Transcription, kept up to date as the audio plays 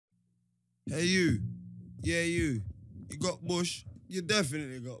Hey you. Yeah, you. You got bush? You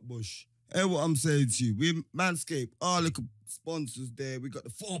definitely got bush. Hey, what I'm saying to you. We Manscaped, our little sponsors there. We got the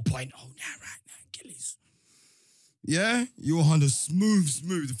 4.0 now, right now, Gillies. Yeah? You were on the smooth.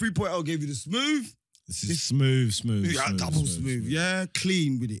 The 3.0 gave you the smooth. This is smooth. Yeah, double smooth. Yeah,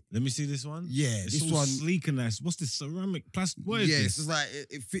 clean with it. Let me see this one. Yeah, It's this all one. sleek and nice. What's this ceramic plastic? What is this? It's like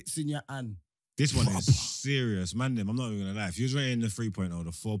it fits in your hand. This one is serious, man. I'm not even gonna lie. If you was rating the 3.0,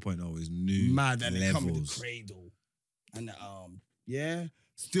 the 4.0 is new. Mad, and it comes with the levels. cradle. And the yeah.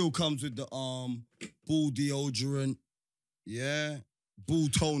 Still comes with the ball deodorant. Yeah. Ball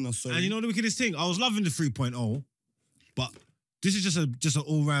toner, sorry. And you know the wickedest thing? I was loving the 3.0, but this is just an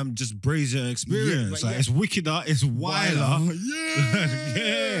all-round, just brazier experience. Yeah, like, it's wickeder, it's wilder.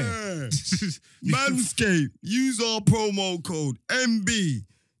 Yeah. Manscaped. Use our promo code MB.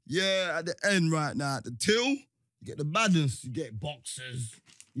 Yeah, at the end right now, at the till, you get the badness, you get boxers,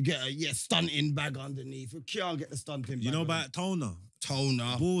 you get a stunting bag underneath. You can't get the stunting bag. You know about toner?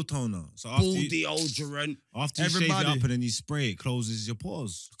 Toner. Ball toner. So Ball deodorant. After you shave it up and then you spray it, closes your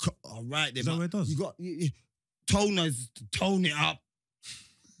pores. All right, then. Is that what it does? You got toner is to tone it up.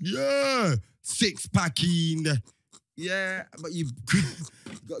 Yeah. 6-packing. Yeah, but you've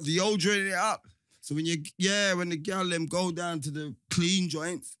got deodorant it up. So when the girl them go down to the clean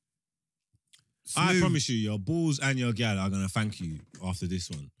joints, smooth. I promise you, your balls and your gal are gonna thank you after this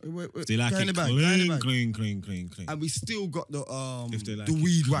one. Wait, They like it clean. And we still got the If they like the it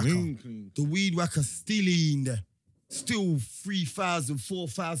weed whacker. clean. The weed whacker still in there. Still 3,000,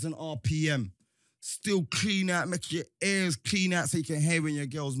 4,000 RPM. Still clean out, make your ears clean out so you can hear when your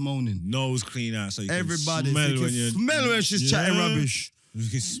girl's moaning. Nose clean out so you Everybody can smell smell when she's chatting rubbish. You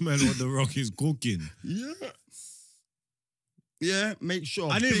can smell what the rock is cooking. Yeah. Yeah, make sure.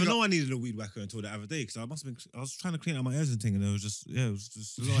 I didn't even know I needed a weed whacker until the other day because I was trying to clean out my ears and thing, and it was just a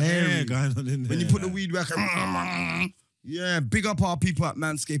lot of hair going on in there. When you put the weed whacker, yeah, big up our people at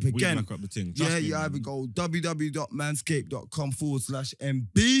Manscaped again. Weed whacker up the thing. Yeah, you either go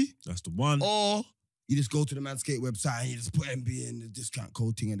www.manscaped.com/MB, that's the one. or you just go to the Manscaped website and you just put MB in the discount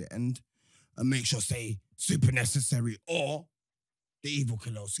code thing at the end and make sure say super necessary or the evil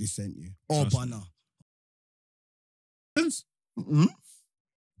Kaloski sent you or Banner.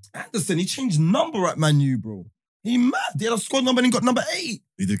 Anderson, he changed number at Man U, bro. He mad. They had a squad number and he got number 8.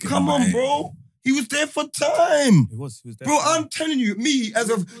 Come on, bro. He was there for time. He was there. Bro, I'm telling you, me,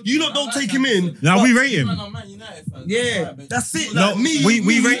 as of, you lot don't take him in. Now we rate him. Yeah, that's it. No, Like, me,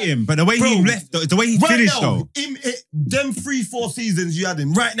 we rate him, but the way he left, the way he finished now, though. Them 3-4 seasons you had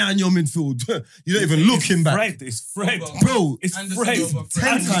him right now in your midfield. You don't even look him back. It's Fred. Bro, It's Fred.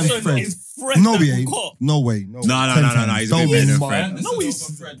 10 times Fred. It's Fred. No, he ain't. No way. No. He's a bit better than Fred. No,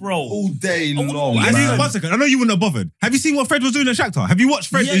 he's bro. All day long. One second, I know you wouldn't have bothered. Have you seen what Fred was doing at Shakhtar? Have you watched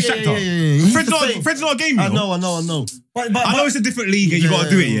Fred in Shakhtar? Yeah. Fred's not a game, you know. I know. But I know it's a different league and you got to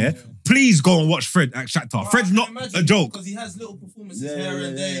do it, yeah? Please go and watch Fred at Shakhtar. Fred's not a joke. Because he has little performances here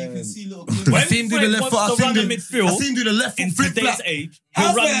and there. You can see little clips. When I seen him do the Fred left wants foot. to run the midfield I seen him do the left in foot flip today's flap. age,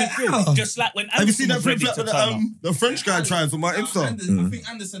 he'll run the midfield just like when Have you seen Anderson that was flip ready flap to that turn up. the French guy tries on my Insta? I think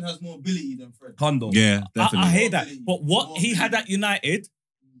Anderson has more ability than Fred. Hondo. Yeah, definitely. I hear that. But what he had at United,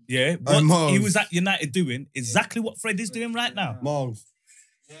 what he was at United doing, exactly what Fred is doing right now. Margs.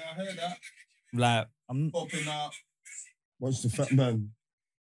 Yeah, I heard that. Like, I'm Popping out. Watch the fat man.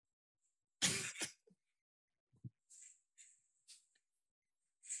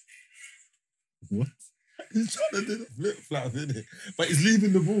 What? He's trying to do the flip flap, isn't it? But he's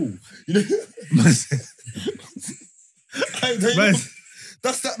leaving the ball. You know?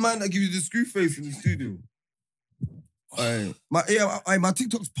 That's that man that gives you the screw face in the studio. My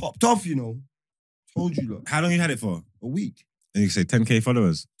TikTok's popped off, you know. Told you, look. How long you had it for? A week. And you say 10k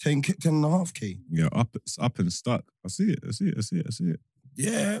followers. 10.5K. Yeah, it's up and stuck. I see it.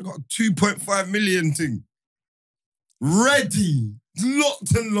 Yeah, I got a 2.5 million thing. Ready.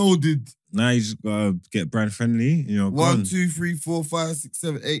 Locked and loaded. Now you just gotta get brand friendly. You know, 1, 2, 3, 4, 5, 6,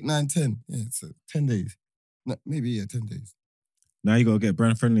 7, 8, 9, 10. Yeah, it's 10 days. No, maybe, 10 days. Now you gotta get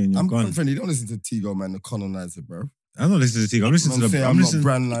brand friendly and you're I'm gone. brand friendly. Don't listen to Tigo, man, the colonizer, bro. I'm not listening to Tigo. I'm listening to the. I'm not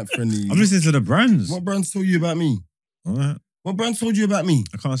brand like friendly. I'm listening to the brands. What brands told you about me? All right. What brands told you about me?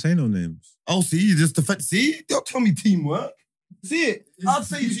 I can't say no names. Oh, see, you just defend. See, don't tell me teamwork. See it? I'd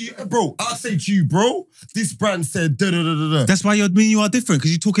say to you, bro. This brand said da da da da da. That's why you are different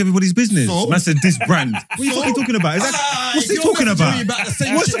because you talk everybody's business. So? Man said this brand. What are you fucking talking about? Is that, what's he talking about?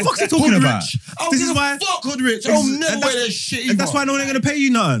 What's the fuck's he talking about? This is why fuck Hoodrich. I'll never wear that shit. And that's why I know they're gonna pay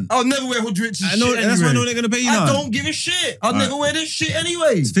you nothing. I'll never wear Hoodrich's shit. And that's why I know they're gonna pay you I nothing. don't give a shit. I'll never wear this shit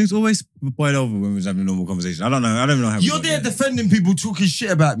anyway. Things always boil over when we was having a normal conversation. I don't know. I don't even know how. You're there defending people talking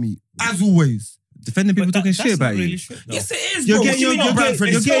shit about me. As always. Defending people talking shit about you. Yes, it is, You're bro. getting What your you mean, brand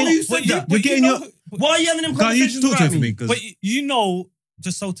friend. It's You're you said that. You're getting your. Why are you having them Can't you conversations talk to about him for me? me? 'Cause But you know,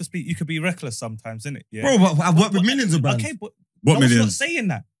 just so to speak, you could be reckless sometimes, innit? Yeah. Bro, but I've worked with millions of brands. Okay, but What no one's not millions? saying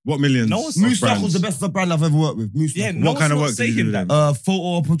that. What millions? No one's- of Moose brands? Knuckles the best brand I've ever worked with. Moose Yeah, Knuckles. no What kind of one's work not did you do saying with them?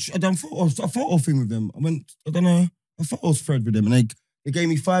 I done a photo thing with them. I done a photos thread with them, and they gave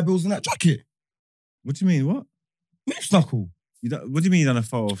me $5 in that jacket. What do you mean? What? Moose Knuckle. What do you mean you done a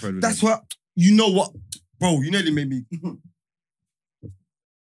photo thread with That's them? what you know. What, bro? You nearly made me.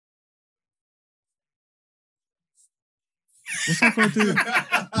 What's that got to do?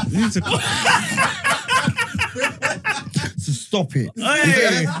 You need to... So stop it.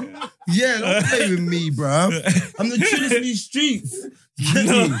 Hey. Yeah, don't play with me, bro. I'm the chillest in these streets. You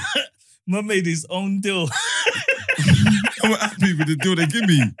get me? Man made his own deal. I'm happy with the deal they give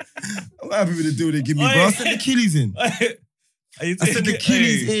me. I'm happy with the deal they give me, bro. I sent the Achilles in. I sent the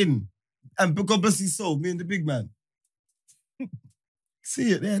Achilles in. And God bless his soul, me and the big man.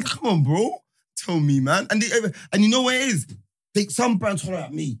 See it there. Come on, bro. Tell me, man. And you know what it is? Some brands holler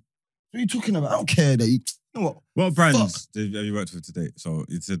at me. What are you talking about? I don't care that you know what? What brands have you worked with today? So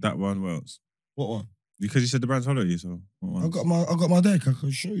you said that one. What else? What one? Because you said the brands holler at you. So what one? I got my deck. I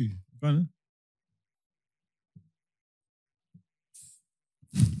can show you. Go on,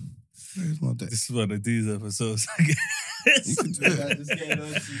 Where's my deck? This is one of these episodes. You can do it.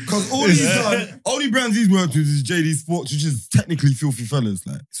 Because all he's done, only brands he's worked with is JD Sports, which is technically filthy fellas.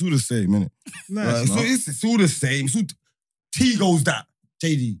 Like, it's all the same, innit? No, Like, it's so not. it's all the same. It's all T goes that,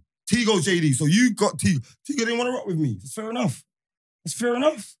 JD. T goes JD. So you got T. Tigo didn't want to rock with me. It's fair enough. It's fair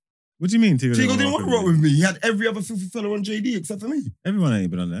enough. What do you mean? Tigo didn't want to rock with me. He had every other filthy fella on JD except for me. Everyone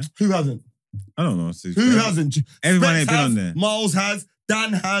ain't been on there. Who hasn't? I don't know. Who hasn't? Everyone ain't Specs been on has, there. Miles has,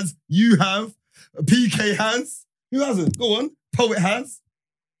 Dan has, you have, PK has. Who hasn't? Go on. Poet has.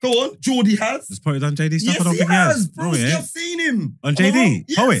 Go on. Geordie has. Just put it on JD stuff. Yes, I don't he think he has, has. bro. No, he I've ain't. seen him. On Am I JD? wrong?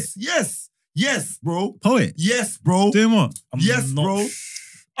 Yes, Poet? Yes, bro. Poet? Yes, bro. Doing what? Yes, bro.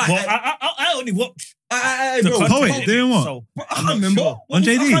 Well, I only watch Bro. the Poet, doing what? So I I'm can't not remember. sure. On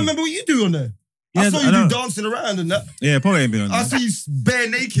JD? I can't remember what you do on there. I Yeah, saw I you know. do dancing around and that. Yeah, Poet ain't been on I there. see you bare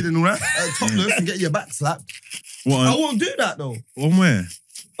naked and all that, topless, and get your back slapped. What I on? won't do that though. On where?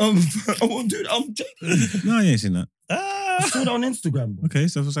 I won't do that. I'm joking. No, you ain't seen that. I saw that on Instagram, bro. Okay,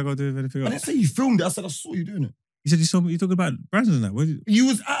 so what's that got to do with anything I else? didn't say you filmed it. I said I saw you doing it. You said you saw me. You talking about brands and that? Where did... You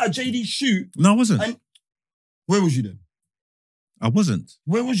was at a JD shoot. No, I wasn't. And- Where was you then? I wasn't.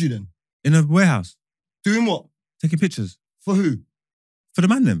 Where was you then? In a warehouse, Doing what? taking pictures For who? for the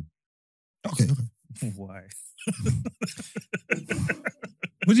man them. Okay. Why?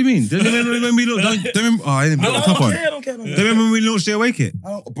 What do you mean? Don't you remember when we looked? Don't remember? Oh, I didn't put the top on. I don't care. Don't you remember when we launched Stay Awake It?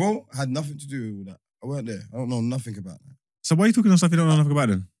 Bro, I had nothing to do with that. I weren't there. I don't know nothing about that. So why are you talking on stuff you don't know nothing about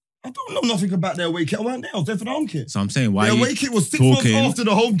then? I don't know nothing about their away kit. I weren't there. I was there for the home kit. So I'm saying why Their are you away kit was 6 months talking? after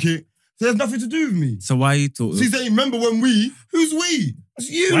the home kit. So there's nothing to do with me. So why are you talking? So you saying, remember when who's we? That's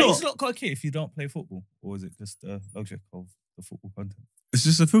you Why lot. is not got a kit if you don't play football? Or is it just a logic of the football content? It's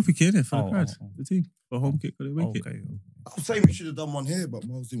just a filthy kid innit, for the Oh, crowd, oh, oh. the team, for home kick, for the away kick. Okay. I was saying we should have done one here, but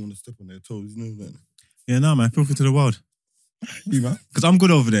Miles didn't want to step on their toes. You know that. Yeah, no man, filthy to the world. You, man. Because I'm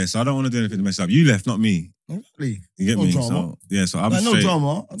good over there, so I don't want to do anything to mess up. You left, not me. Exactly. You get No me? drama. So yeah, so I'm Like, no straight.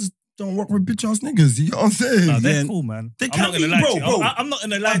 drama. I just don't rock with bitch ass niggas. You know what I'm saying? No, they're Yeah. cool, man. They I'm can not gonna be, lie bro, to you. bro. I'm not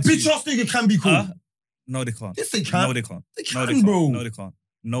gonna A lie to bitch you. ass nigga can be cool. No, they can't. Yes, they can. No, they can't. They No, they can, can't. bro. No, they can't.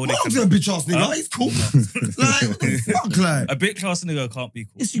 No, they Margs can't. a bitch ass nigga. He's cool. Like, what the fuck, like? A bit class nigga can't be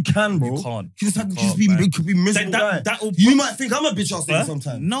cool. Yes, you can, bro. You can't. You just have to You just can't, be, man. it could be miserable guy. That'll You might think I'm a bitch ass nigga Huh?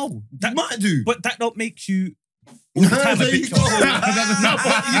 sometimes. No, That might do. but that don't make you all the time a There you bitch. go. No,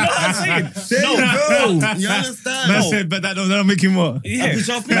 but you know what I'm saying. There No, you go. no. You understand? Man said, but that don't make him what? A Yeah, bitch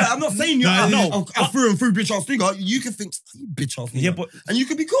ass nigga. I'm not saying you. No, No, I threw and through bitch ass nigga. You can think you bitch ass nigga. yeah, but and you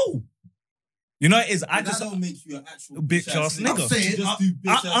could be cool. you know what it is. I That just don't make you an actual bitch ass I'm nigga. saying, Just do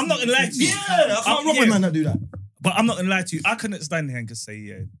bitch I'm not gonna lie to you. yeah, I can't rock with man that do that. But I'm not gonna lie to you. I couldn't stand here and just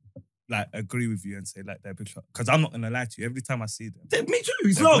say like agree with you and say like they're bitch. Because I'm not gonna lie to you. Every time I see them, Me too.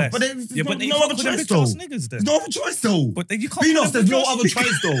 It's they're love, blessed. but there's yeah, but they no fuck other with them choice bitch though. ass niggas then. There's no other choice though. But then you can't. Beanos, call them there's no bitch ass other niggas.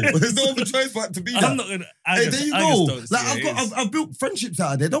 choice though. There's no other choice for it to be that. I'm not gonna. Hey, there you go. Like I've built friendships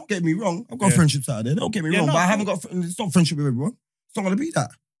out of there. Don't get me wrong. I've got Yeah. friendships out of there. Don't get me Yeah, wrong. no, But I cool. haven't got. It's not friendship with everyone. It's not gonna be that.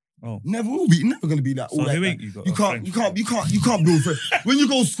 Oh. Never will be. Never gonna be that. So all who like ain't that. you got? You a can't. friendship You can't build friends. When you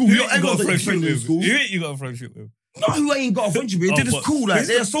go to school, Who you ain't you got a everyone's friendship friend in with? school. Who ain't you got a friendship with? No, who ain't got a friendship with? They're just but cool. Like who's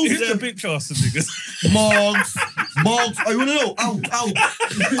they're the- so. Who's the bitch ass niggas? Margs. Oh, you wanna know? I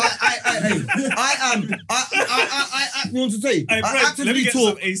you want to say? Hey, I Brent, let me actively get talk.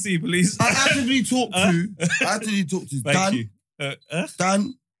 some AC, please. I actively talk to. Thank Dan. you.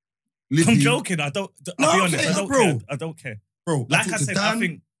 Dan. Lippy. I'm joking. I'll be honest. I don't care. I don't care. Bro, Like I said, I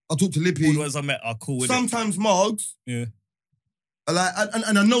think I talk to Lippy. all the ones I met are cool with Sometimes Margs. Yeah. Like,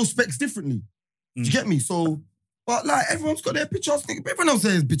 and I know specs differently. Do you get me? So, but like, everyone's got their bitch ass niggas. Everyone else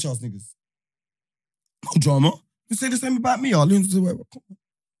says bitch ass niggas. No drama. You say the same about me. Loons. No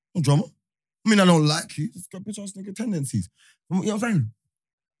drama. I mean, I don't like you. It's got bitch ass nigga tendencies. You know what I'm saying? You know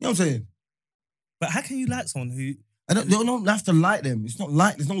what I'm saying? But how can you like someone who... You don't have to like them. It's not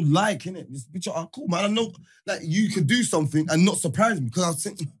like, there's no like in it. This bitch are cool, man. I know, like, you could do something and not surprise me because I was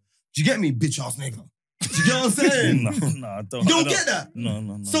saying, do you get me, bitch ass nigga? Do you get what I'm saying? No, I don't. You don't get that?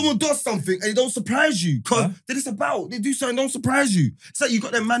 No. Someone does something and it don't surprise you because they're just about. They do something, don't surprise you. It's like you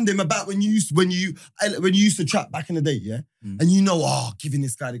got them man them about when you used to trap back in the day, yeah? And you know, giving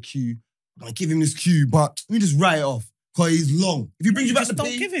this guy the cue. I'm gonna give him this cue, but let me just write it off. Because he's long. If he brings you back to don't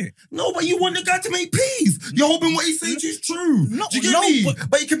P, give it. No, but you want the guy to make peas. You're hoping what he's saying to you is true. Do you get me?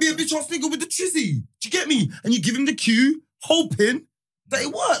 But he can be a bitch ass nigga with the trizzy. Do you get me? And you give him the cue, hoping that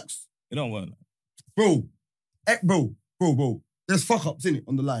it works. It don't work. Bro. There's fuck ups in it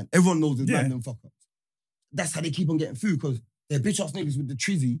on the line. Everyone knows there's random fuck ups. That's how they keep on getting through because they're bitch ass niggas with the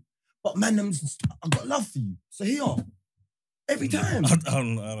trizzy. But man, I've got love for you. So here. Every time.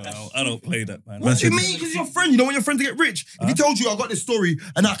 I don't play that, man. What do you mean? Because you're your friend. You don't want your friend to get rich. If he told you I got this story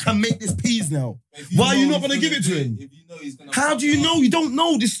and I can make this peas now, why are you not going to give it to him? If you know he's gonna How do you know? You don't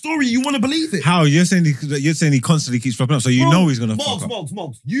know this story. You want to believe it. How? You're saying he constantly keeps fucking up, so you know he's going to fuck up.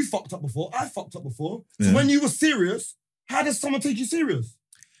 Moggs. You fucked up before. I fucked up before. So when you were serious, how does someone take you serious?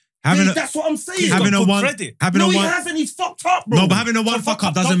 That's what I'm saying. Having a one, he hasn't. He's fucked up, bro. No, but having a one fuck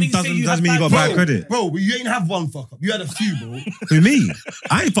up doesn't mean you got bad credit. Bro, you ain't have one fuck up. You had a few, bro. Who, me?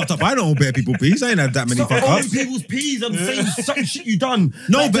 I ain't fucked up. I don't owe bare people peas. I ain't had that many fuck ups. People's peas. I'm saying certain shit you done.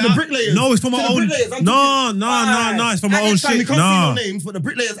 No, like but the bricklayers. No, it's for my own. No, it's for my own shit. We can't see no names, but the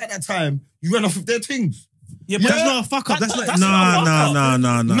bricklayers at that time, you ran off with their things. Yeah, but that's not a fuck up. That's like no.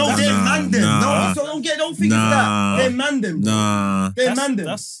 They're man them. No, so don't think it's that. They're man them. They're man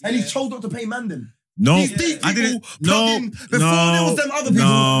them. And he told not to pay man them. No, these people I didn't. Before there was them other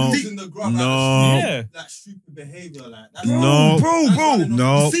people. That stupid behaviour, like that. Bro.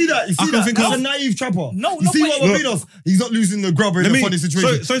 No. You see that? You see that? That's a naive trapper. You see what Beanos? He's not losing the grub in a funny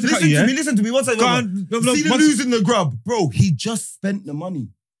situation. Listen to me. One second. See the losing the grub, bro. He just spent the money.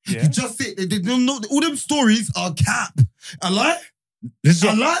 Yeah. He just said they don't know. All them stories are cap. I lie.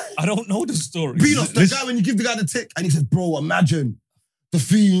 I don't know the story. Beanos, the guy when you give the guy the tick and he says, "Bro, imagine the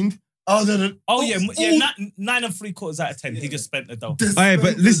fiend." 9 3/4 out of 10. He just spent the dough. Hey,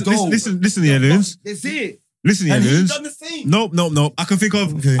 but listen here, Loons. That's it. Listen here, Loons. He's done the same. No. I can think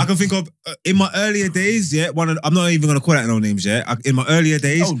of in my earlier days, yeah. I'm not even gonna call out no names, yeah. In my earlier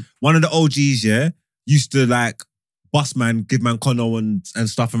days, one of the OGs, yeah, used to like bust man, give man Cono and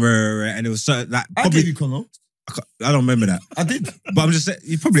stuff, and it was certain like. I gave you Cono. I don't remember that. I did. But I'm just saying,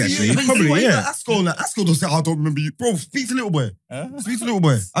 you probably yeah. Asco don't say, I don't remember you. Bro, speak to little boy. Speak to little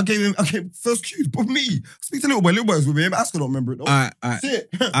boy. I gave him first cue, but me. Speak to little boy. Little boy's with him. Asco don't remember it though. Alright. That's it.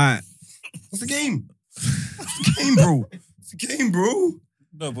 Alright. That's the game. It's the game, bro. It's the game, bro.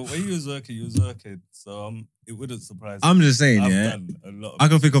 No, but when you was working. So it wouldn't surprise me. I'm just saying, I've yeah. done a lot of I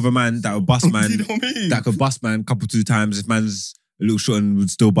can think of a man that would bust man. You know what I mean? That could bust man a couple 2 times if man's a little short and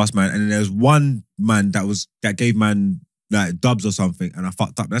would still bust man. And then there's one man that gave man like dubs or something, and I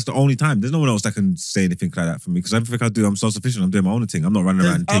fucked up. That's the only time. There's no one else that can say anything like that for me because everything I do, I'm self-sufficient. I'm doing my own thing. I'm not running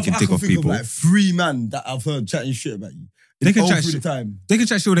around taking tick off people. Like 3 men that I've heard chatting shit about you. They can chat shit. They can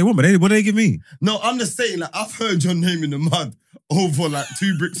chat shit what they want, but what do they give me? No, I'm just saying, like, I've heard your name in the mud over like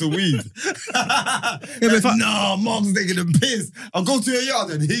 2 bricks of weed. Margs taking the piss. I'll go to your yard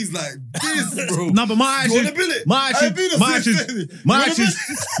and he's like, this, bro. No, but my attitude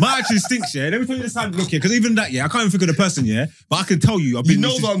stinks, yeah. Let me tell you this time, look here, because even that, yeah, I can't even think of the person, yeah, but I can tell you, I've been.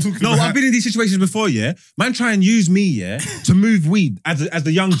 What I'm talking about. No, I've been in these situations before, yeah. Man, try and use me, yeah, to move weed as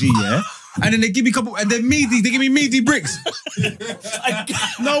the young G, yeah. And then they give me they give me meaty bricks.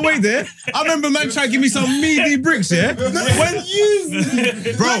 No way there. I remember man trying to give me some meaty bricks, yeah? When you...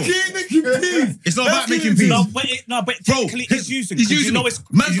 Bro. It's not about making peas. No, but technically it's using. He's using Man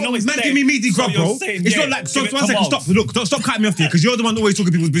give me meaty grub, bro. It's not like... So 1 second, stop. Look, stop cutting me off here, because you're the one always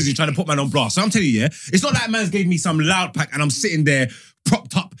talking people's business, trying to put man on blast. So I'm telling you, yeah? It's not like man's gave me some loud pack and I'm sitting there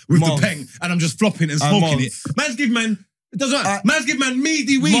propped up with the peng and I'm just flopping and smoking it. Man's give man... It doesn't matter. Man's give man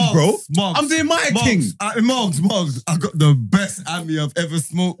meaty weed, bro. I'm doing my thing. Margs, I got the best Ammy I've ever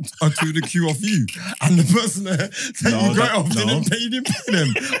smoked to the queue off you. And the person that you got off didn't pay them.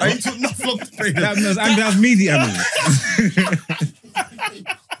 I took nothing off to pay them. That's meaty Ammy.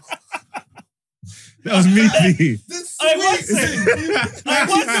 That was meaty.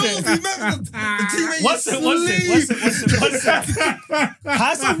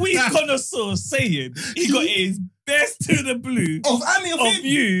 How's a weed connoisseur saying he got his best to the blue of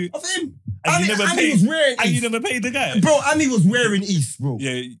you? Of him. And you never paid the guy? Bro, Ami was wearing East, bro.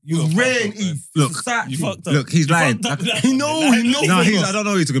 Yeah, you was wearing East. Look, you fucked up. Look, he's lying. He knows. No, I don't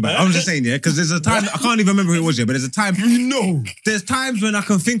know what you're talking about. I'm just saying, yeah, because there's a time, I can't even remember who it was yet, but there's a time. There's times when I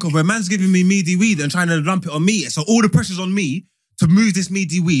can think of where man's giving me meaty weed and trying to lump it on me. So all the pressure's on me to move this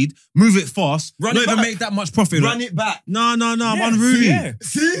meaty weed, move it fast, not even make that much profit. Run it back. No, I'm unruly.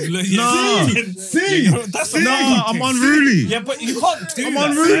 See? I'm unruly. Yeah, but you can't do that. I'm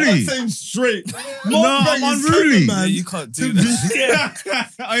unruly. I'm saying straight. I'm unruly. Yeah, you can't do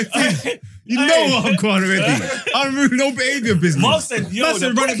that. You know what I'm calling already. Unruly, no behaviour business. Mark said, yo,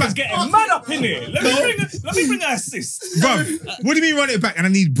 the run it back. Getting mad up in here. Let me bring an assist. Bruv, what do you mean run it back and I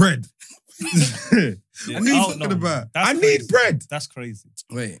need bread? Yeah, I need bread. That's crazy.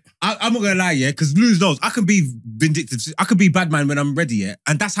 Wait. I'm not gonna lie, yeah, because Loons knows I can be vindictive. I can be bad man when I'm ready, yeah,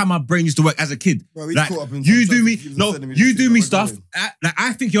 and that's how my brain used to work as a kid. Bro, like you do me, you do me stuff. Like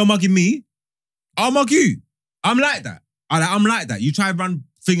I think you're mugging me, I'll mug you. I'm like that. I'm like that. You try and run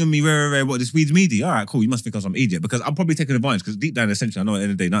thing on me, what this weed's meaty. All right, cool. You must think I'm some idiot because I'm probably taking advantage because deep down, essentially, I know at the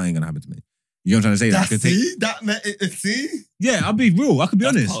end of the day, nothing ain't gonna happen to me. You know what I'm trying to say? See? Yeah, I'll be real. I could be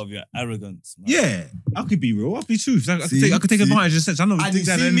honest. Part of your arrogance, man. Yeah, I could be real. I'll be true. I could take advantage of the sense. I know deep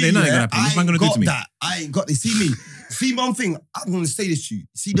down at the end of the day, nothing gonna happen. What's man gonna do to me? I ain't got this. See me. See one thing. I'm gonna say this to you.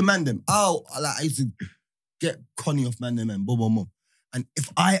 See the man them. I used to get Connie off man them and boom. And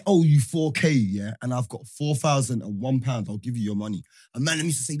if I owe you 4K, yeah, and I've got £4,001, I'll give you your money. And man them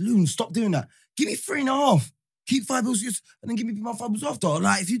used to say, Loons, stop doing that. Give me 3.5. Keep 5 bills, and then give me my 5 bills after.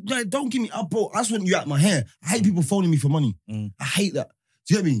 Like, if you don't give me up, bro, I just want you out my hair. I hate people phoning me for money. I hate that.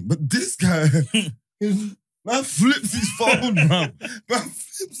 Do you get me? But this guy, man flips his phone, bro. Man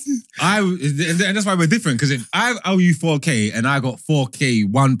flips his... And that's why we're different, because if I owe you 4K and I got 4K,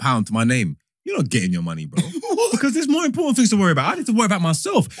 £1 to my name, you're not getting your money, bro. Because there's more important things to worry about. I need to worry about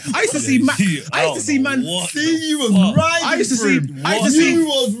myself. I used to see man. See, you was right. I used to see. I used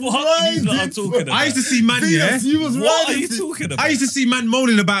to see man. Yeah. You was right. What are you talking about? I used to see man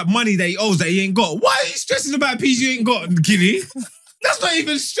moaning about money that he owes that he ain't got. Why are you stressing about peas you ain't got, Gilly? That's not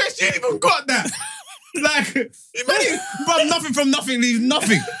even stress. You ain't even got that. Like, but nothing from nothing leaves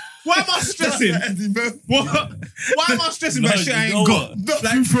nothing. Why am I stressing? What? Why am I stressing about shit I ain't got?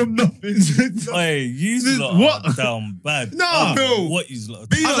 Nothing from nothing. Hey, you lot are down bad. No. What you lot are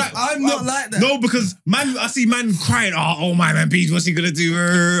I'm not like that. No, because man, I see man crying, oh my man, Beans, what's he gonna do?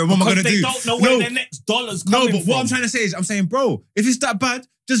 What am I gonna do? They don't know where their next dollar's coming from. No, but what I'm trying to say is, I'm saying, bro, if it's that bad,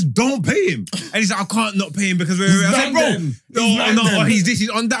 just don't pay him. And he's like, I can't not pay him because we're... I'm saying, bro, no, he's this, he's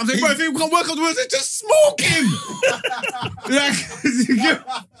on that. I'm saying, bro, if he can't work on the words, just smoke him. Like,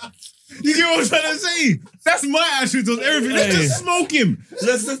 you get what I'm trying to say? That's my attitude towards everything. Let's just smoke him.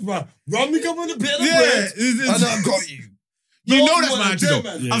 Let's just, bro, run me up on the bit of bread. And I got you. You know that's my attitude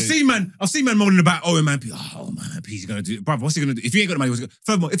though. Yeah, I've seen man moaning about, man, he's gonna do it. Brother, what's he gonna do? If he ain't got the money, what's he gonna...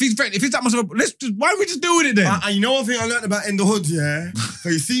 Furthermore, if it's that much of a... why don't we just do it then? And you know one thing I learned about in the hood, yeah? So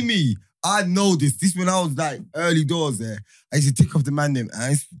you see me, I know this. This when I was like early doors there. I used to tick off the man them and I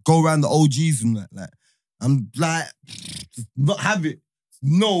used to go around the OGs and that. Like, I'm like, not have it.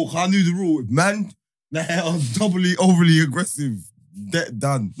 No, I knew the rule. Man, like, I was overly aggressive. Debt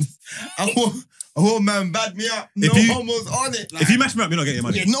done. I want man bad me up. No homos on it. Like, if you mash me up, you're not getting your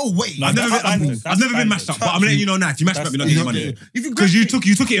money. Yeah, no way. I've never been mashed up, but I'm letting you know now. If you mash me up, you're not getting your money. Because you took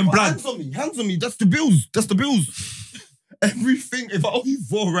it in blood. Hands on me. That's the bills. Everything, if I owe you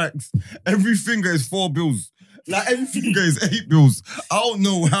 4 racks, every finger is 4 bills. Like, every finger is 8 bills. I don't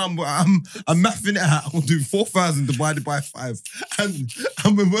know how I'm mathing it out. I'll do 4,000 divided by 5. And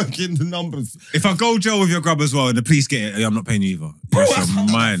I'm working the numbers. If I go jail with your grub as well and the police get it, I'm not paying you either. Yes,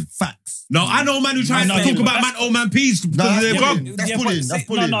 mine. Facts. No, I know man who tries to talk about man, old man peas because of their grub. That's bullying. That's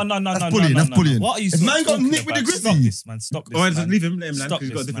bullying. No. That's bullying. What are you if man got nicked with the grizzly. Stop this, man. Stop this, man. Leave him, let him land.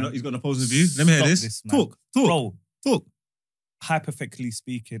 He's got an opposing view. Let me hear this. Talk. Bro, talk. Hypothetically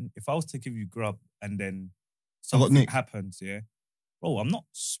speaking, if I was to give you grub and then something happens, yeah, bro, I'm not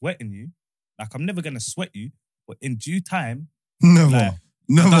sweating you. Like, I'm never gonna sweat you, but in due time, never.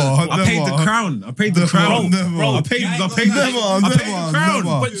 Never. I paid the crown. I paid the crown. Never. I paid the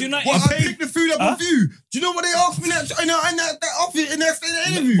crown. But do you know, I picked the food up with you. Do you know what they asked me in that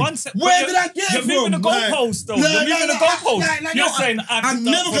interview? Where did I get it from? You're moving the goalpost, though. You're moving the goalpost. You're saying I'm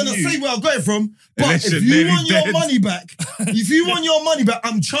never going to say where I got it from. But if you want your money back,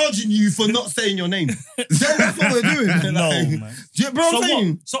 I'm charging you for not saying your name. That's what we're doing. No, man. Bro,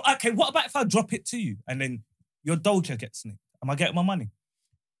 so okay, what about if I drop it to you and then your doja gets nicked? Am I getting my money?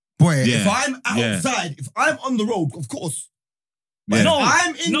 Boy, if I'm outside, if I'm on the road, of course. Yeah. No,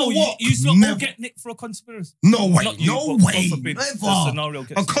 I'm in the walk. You still will get nicked for a conspiracy. No way. No way.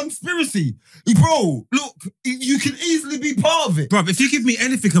 A conspiracy. Bro, look, you can easily be part of it. Bro, if you give me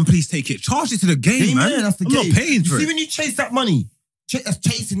anything and please take it, charge it to the game, man. That's the I'm game. not paying for it. See, when you chase that money, that's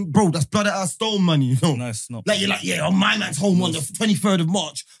chasing, bro, that's blood out of stone money, you know? No, it's not. Like, you're like, yeah, on my man's home on the 23rd of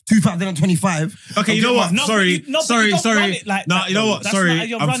March, 2025. Okay, you know what? Sorry. Like no, you know what?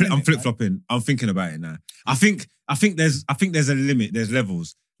 Sorry, I'm flip-flopping. Like. I'm thinking about it now. I think there's a limit. There's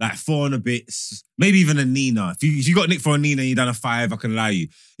levels. Like 4 and a bit, maybe even a Nina. If you got nicked for a Nina and you done a 5, I can allow you.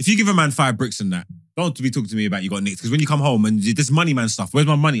 If you give a man 5 bricks and that, don't be talking to me about you got nicked. Because when you come home and this money man stuff, where's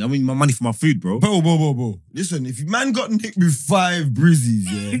my money? I mean, my money for my food, bro. Bro. Listen, if your man got nicked with 5 brizzies,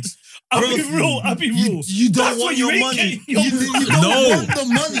 yeah. I'll be real. You don't want your money. You don't want the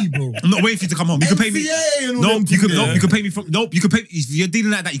money, bro. I'm not waiting for you to come home. You can pay me. You can pay me from. Nope, you can pay. If you're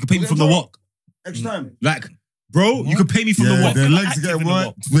dealing like that, you can pay me from the walk. Next time. Like, bro, you can pay me from the walk. Their legs get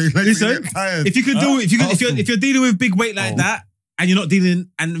worked. Listen, if you could do it, if you're dealing with big weight like that, and you're not dealing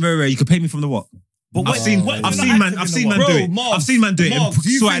and very, you can pay me from the walk. But I've seen man do it. I've seen man do it and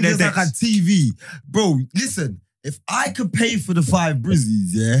sort out their decks. Like a TV, bro. Listen, if I could pay for the 5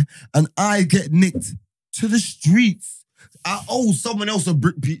 brizzies, yeah, and I get nicked to the streets, I owe someone else a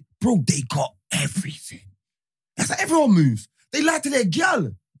brick piece, bro. They got everything. That's how everyone moves. They lie to their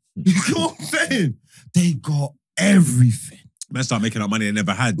gal. You know what I'm saying? They got everything. Man, start making up money they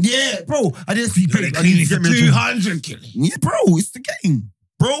never had. Yeah, bro. I didn't see paid. I need to get me 200 killing. Yeah, bro. It's the game.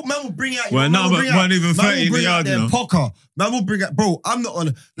 Bro, man will bring out... Well, no, but weren't even 30 in the yard, you know. Poker. Man will bring out... Bro, I'm not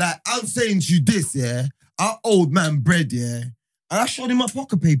on... Like, I'm saying to you this, yeah? Our old man bread, yeah? And I showed him my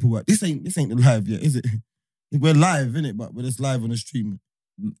poker paperwork. This ain't the live yet, is it? We're live, innit? But we're just live on the stream.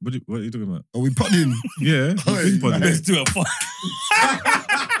 What are you talking about? Are we podding? Yeah. Let's do it.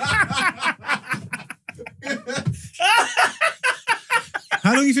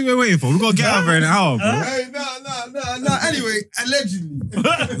 How long do you think we're waiting for? We've got to get out of here in an hour, bro. Hey, no. Anyway, allegedly.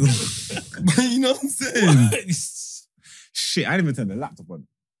 You know what I'm saying? Shit, I didn't even turn the laptop on.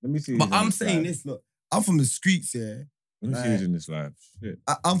 Let me see. But I'm saying this, look. I'm from the streets, yeah. Let me see who's in this live. Shit.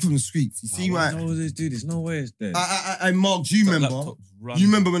 I'm from the streets. You see why? No, this dude, there's no way it's there. I Margs, you remember? You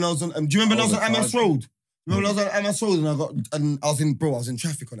remember when I was on... do you remember when I was on MS Road? Remember when I was on MS Road and I was in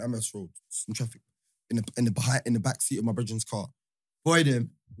traffic on MS Road. In traffic. In the back seat of my brethren's car. Boy, them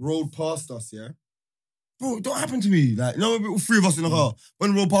rolled past us, yeah? Bro, it don't happen to me. Like, you know, 3 of us in the car.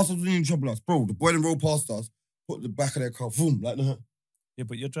 When they rolled past us, we didn't trouble us. Bro, the boy them rolled past us, put the back of their car, boom, like that. Yeah,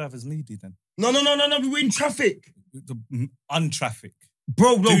 but your driver's needy then. No, we were in traffic. Untraffic.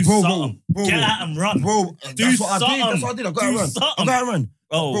 Bro. Get out and run. Bro, that's what I did. I got to run.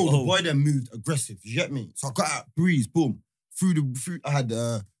 Bro, the boy then moved aggressive. You get me? So I got out, breeze, boom. Through I had,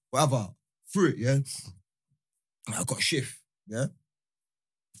 whatever, through it, yeah? I got a shift, yeah?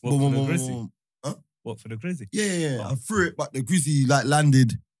 What, for the Grizzy? Huh? What, for the Grizzy? Yeah. Oh. I threw it, but the Grizzy, like,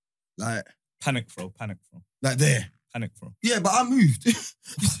 landed, like... Panic throw. Like there. Panic throw. Yeah, but I moved.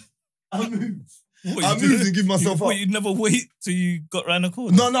 I moved and give myself up. You'd never wait till you got round the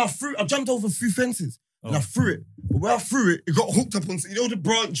corner? No, I jumped over 3 fences and I threw it. But when I threw it, it got hooked up on, you know, the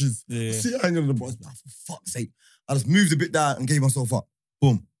branches. Yeah. See, I ain't on the branch. For fuck's sake. I just moved a bit down and gave myself up.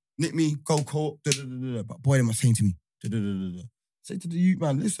 Boom. Nick me, go court, But boy, they were saying to me, say to the youth,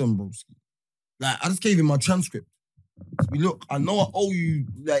 man, listen, bro. Like, I just gave him my transcript. Look, I know I owe you,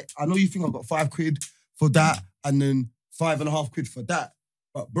 like, I know you think I got 5 quid for that and then 5.5 quid for that.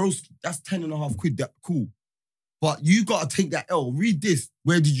 But bro, that's 10.5 quid, that cool. But you gotta take that L. Read this.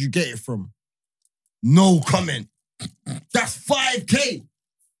 Where did you get it from? No comment. That's 5K.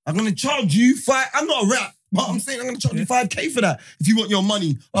 I'm gonna charge you 5. I'm not a rap, but I'm saying I'm gonna charge you 5K for that if you want your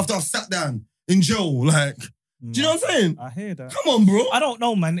money after I've sat down in jail. Like, do you know what I'm saying? I hear that. Come on, bro. I don't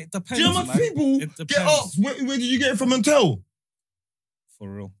know, man. It depends. Do you know how much people get asked, where did you get it from and tell? For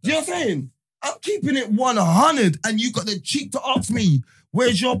real. Do you know what I'm saying? I'm keeping it 100 and you got the cheek to ask me,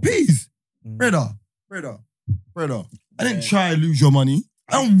 where's your peas? Brother. I didn't try to lose your money.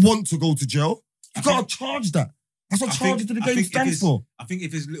 I don't want to go to jail. You gotta charge that. That's what charges to the game stands for. I think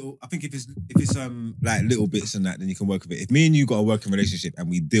if it's like little bits and that, then you can work with it. If me and you got a working relationship and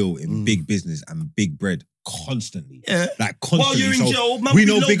we deal in big business and big bread constantly, like constantly. While you're in jail, man, we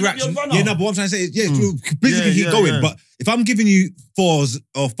know big racks. Yeah, no, but what I'm trying to say is, business can keep going. But if I'm giving you 4s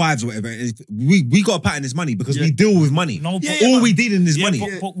or 5s or whatever, we got a pattern this money because we deal with money. No, all we deal in is money.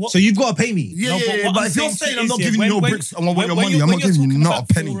 So you've got to pay me. But if you're saying I'm not giving you no bricks, I want your money. I'm not giving you not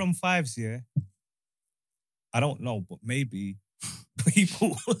a penny. 4 and 5s, yeah. I don't know, but maybe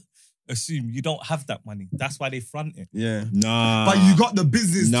people assume you don't have that money. That's why they front it. Yeah. Nah. But you got the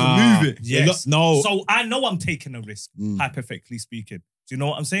business to move it. Yes. No. So I know I'm taking a risk, hypothetically speaking. Do you know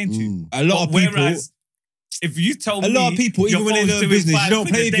what I'm saying to you? A lot of people... Whereas, if you tell me... A lot of people, even when they're doing business, you don't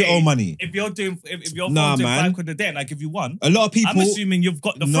pay with your own money. If you're doing 5 quid a day and I give you 1, a lot of people... I'm assuming you've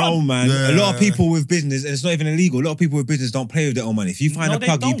got the front. No, man. Yeah. A lot of people with business, and it's not even illegal, a lot of people with business don't play with their own money. If you find a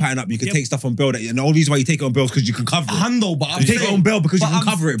plug, you pattern up, you can take stuff on bail. And the only reason why you take it on bail is because you can cover it. I know, but I'm take it on bail because you can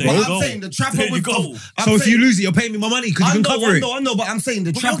cover it, bro. But I'm saying the trapper with So if you lose it, you're paying me my money because you can cover it. I know, but I'm saying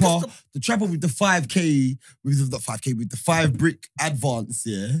the trapper with the 5K, with the 5 brick advance,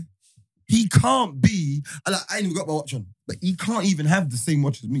 yeah. He can't be, I ain't even got my watch on, but he can't even have the same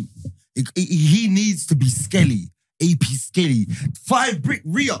watch as me. He needs to be skelly, AP skelly. 5 brick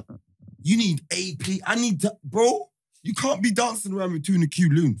re-up. You need AP. I need to, bro, you can't be dancing around with 2 in the Q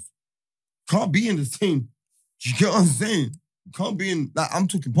Loons. Can't be in the same. You get what I'm saying? You can't be in, like, I'm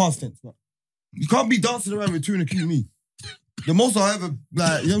talking past tense, but you can't be dancing around with 2 in the Q me. The most I ever,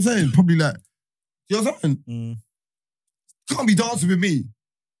 like, you know what I'm saying? Probably like, you know what I'm saying? Can't be dancing with me.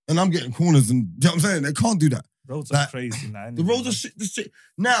 And I'm getting corners and, you know what I'm saying? They can't do that. Roads are crazy now. The roads are shit.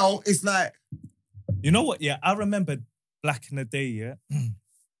 Now, it's like... You know what, yeah? I remember back in the day, yeah?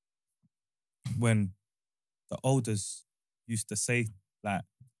 When the elders used to say, like,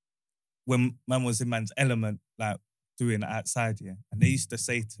 when man was in man's element, like, doing it outside, yeah? And they used to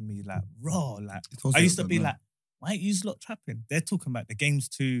say to me, like, raw, like... I used to be like, why ain't you lot trapping? They're talking about the game's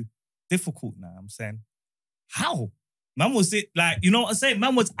too difficult now. I'm saying, how? Man was it like, you know what I'm saying?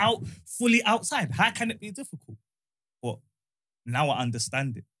 Man was fully outside. How can it be difficult? But now I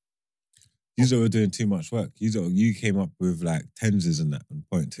understand it. You were doing too much work. You came up with like 10s and that, and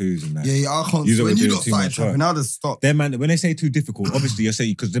 0.2s and that. Yeah, I can't. When you got started trapping, now just stop. Then man, when they say too difficult, obviously you're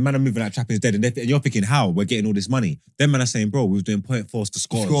saying, because the man are moving like trapping is dead, and you're thinking, how? We're getting all this money. Then man are saying, bro, we was doing 0.4s for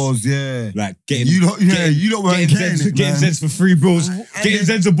scores. Scores, yeah. Like getting... You don't weren't getting it, getting Zeds for 3 bills. Getting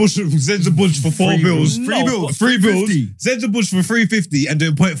Zeds a bush for 4 bills. 3 bills. 3 bills. Zeds a bush for 350 and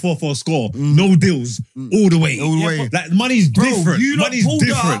doing 0.4 for a score. No deals. All the way. All the way. Like money's different. You money's pulled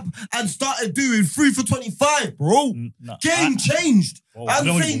different. Up and started doing 3 for 25, bro. No, Game changed. I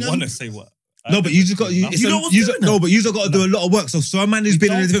don't even want to say what. No, but you just got but you just got to do a lot of work. So a man who's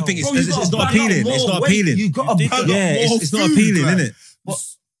been in a different thing, it's not appealing. It's not appealing. You got to it's not appealing, isn't it?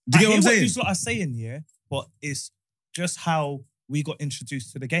 Do you get what I'm saying? What you are saying, yeah, but it's just how we got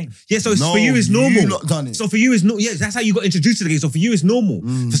introduced to the game. Yeah, so for you it's normal. You not done it. So for you it's that's how you got introduced to the game. So for you it's normal.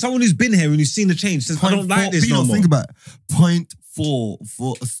 For someone who's been here and who's seen the change, says I don't like this no more. Think about it. 0.4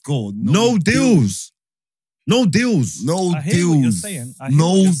 for a score. No deals. No deals. No I hear deals. What you're saying.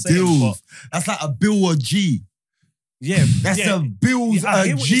 No deals. That's like a bill or G. Yeah. That's a bill's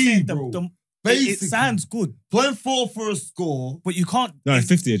a G, bro. It sounds good. 0.4 for a score. But you can't... No, it's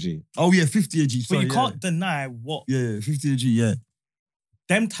 50 a G. Oh, yeah, 50 a G. Sorry, but you can't deny what... Yeah, 50 a G, yeah.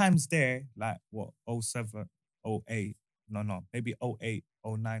 Them times there, like, what, 07, 08, no, maybe 08,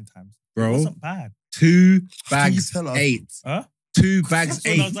 09 times. Bro. It wasn't bad. 2 bags 8. Huh? 2 bags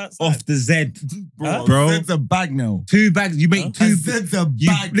 8 off the Z. Bro. Zed's a bag now. 2 bags, you make 2... Zed's a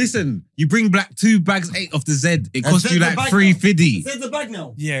bag. Listen, you bring back 2 bags 8 off the Z. It costs you like 350. Zed's a bag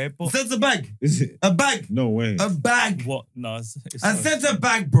now. Yeah, but... Zed's a bag. Is it? A bag. No way. A bag. What? No, it's Zed's a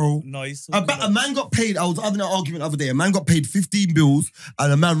bag, bro. No, it's a man got paid. I was having an argument the other day. A man got paid 15 bills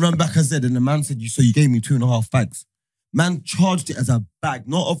and a man ran back a Z and the man said, so you gave me 2.5 bags. Man charged it as a bag,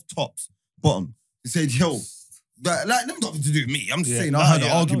 not of tops, bottom. He said, yo... Like, them nothing to do with me. I'm just saying, I had an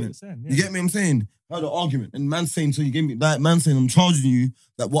argument. You get me? I'm saying, I had an argument. And man's saying, so you gave me, like, man's saying, I'm charging you,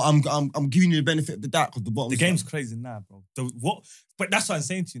 that what I'm giving you the benefit of the doubt because the bottom. The game's crazy now, bro. But that's what I'm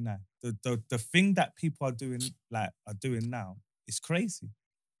saying to you now. The thing that people are doing now is crazy.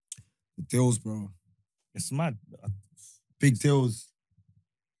 The deals, bro. It's mad. Big deals.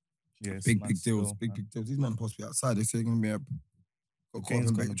 Yeah, big deals. Big deals. These men supposed to be outside. They say they're going to be got caught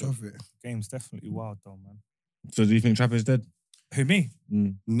in better traffic. Game's definitely wild, though, man. So do you think Trapper's dead? Who, me?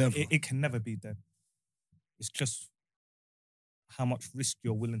 Never. It can never be dead. It's just how much risk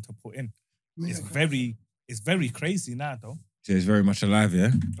you're willing to put in. It's very crazy now, though. So it's very much alive,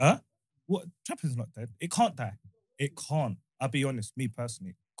 yeah? Huh? What? Trapper's not dead. It can't die. it can't. I'll be honest, me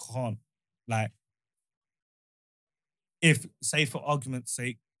personally, can't. Like, if, say for argument's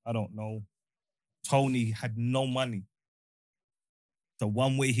sake, I don't know, Tony had no money, the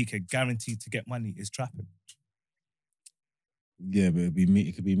one way he could guarantee to get money is trapping. Yeah, but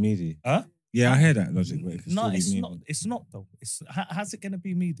it could be meaty. Huh? Yeah, I hear that logic, but it could No, still be it's meaty. not. It's not though. How's it gonna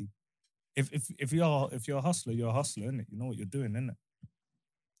be meaty? If you're a hustler, you're a hustler, innit? You know what you're doing, innit?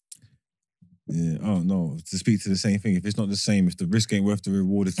 Yeah. Oh no. To speak to the same thing, if it's not the same, if the risk ain't worth the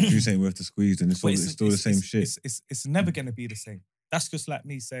reward, if the juice ain't worth the squeeze, then it's still the same shit. It's never gonna be the same. That's just like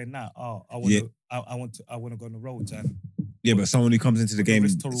me saying, "Nah, I want to go on the roads." And yeah, but someone who comes into the game,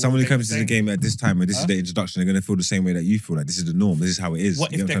 at this time, where this is their introduction, they're gonna feel the same way that you feel. Like this is the norm. This is how it is.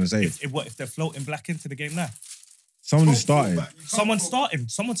 What you know what I'm trying to say? What if they're floating black into the game now? Someone who's starting.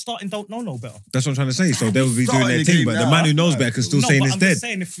 Someone starting don't know no better. That's what I'm trying to say. So they'll be doing their thing, but the man who knows better can still say it's dead. I'm just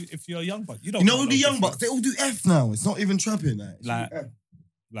saying, if you're a young buck, you don't. You know the young bucks, they all do F now. It's not even trapping. Like, F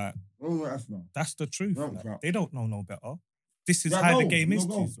now. that's the truth. Don't Like, trap. they don't know no better. This is Yeah, how go. the game is.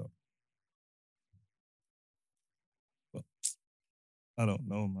 Go. Too, but I don't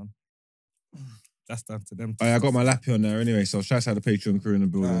know, man. That's down to them. I got my lappy on there anyway, so shout out to the Patreon crew in the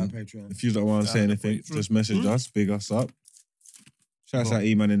building. Patreon. If you don't want to say anything, just message us, big us up. Shout out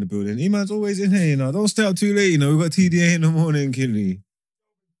E-Man in the building. E-Man's always in here, you know. Don't stay up too late, you know. We've got TDA in the morning, Killy.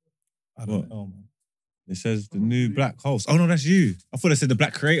 I don't know, man. It says the new black host. Oh no, that's you. I thought it said the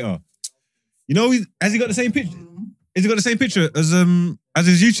black creator. You know, has he got the same picture? Has he got the same picture as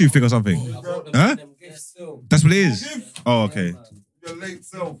his YouTube thing or something? Huh? That's what it is. Oh, okay. Your late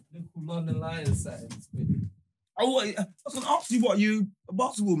self. London Lions side. I was gonna ask you what you a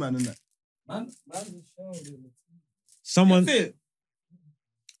basketball man and that. Man, you Someone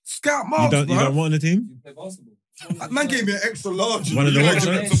Scout Margs, you don't want on the team? play basketball. Man gave me an extra large. One of the ones,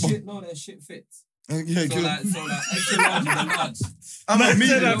 Their shit fits. Yeah, So like extra large and large. I'm a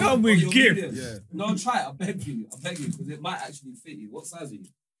medium. I come with gift. Yeah. No, try it. I beg you, because it might actually fit you. What size are you?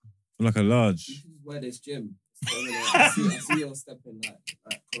 I'm like a You large. should just wear this gym. So, I see you're stepping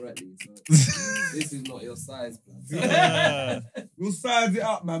like correctly. So this is not your size, man. We'll size it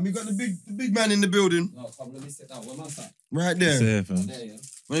up, man. We got the big man in the building. No, come, let me sit down. Where am I sat? Right there. Safe, man. There, yeah.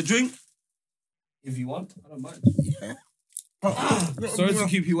 Want a drink? If you want, I don't mind. Sorry to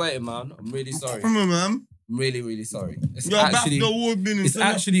keep you waiting, man. I'm really sorry. Come on, man. I'm really, really sorry. It's You're back the award winning. it's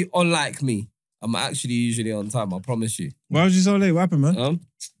actually unlike me. I'm actually usually on time, I promise you. Why was you so late? What happened, man?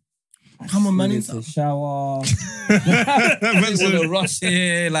 Come on, man. Need to shower. I want to rush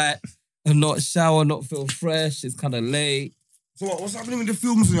here, like, and not shower, not feel fresh. It's kind of late. So what's happening with the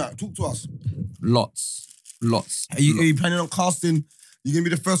films and that? Talk to us. Lots. Are you planning on casting? You're going to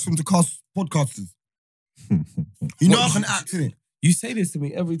be the first one to cast podcasters. You know I can act in it. You say this to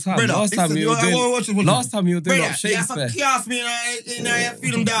me every time. Brother, Last time you were doing up Shakespeare. Cast me and I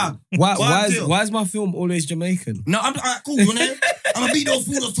feel them down. Why is my film always Jamaican? No, I'm cool, you know? I'm gonna beat those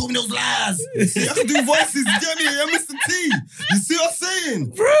fools that told me those lies. See, I can do voices, you get me? I'm Mr. T. You see what I'm saying?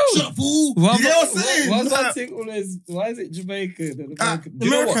 Bro! Shut up, fool. You know what I'm saying? Why is it Jamaican?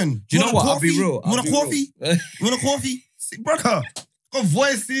 American. Do you know what? I'll be real. You want a coffee? You want a coffee? See, brother, got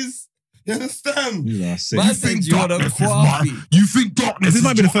voices. You understand? You are sick. Man said you want a coffee. You think darkness This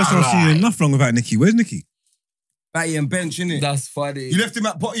might be the first time I've seen you enough long without Nikki. Where's Nikki? Batty and bench, innit? That's funny. You left him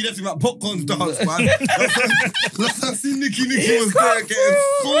at popcorn's dance, man. Last time I seen Nikki was there getting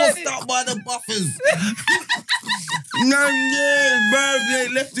forced out by the buffers. They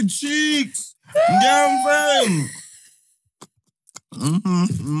left the cheeks. You know what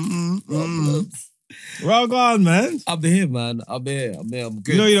I'm saying? Well gone, man. I'm here, man. I'm good.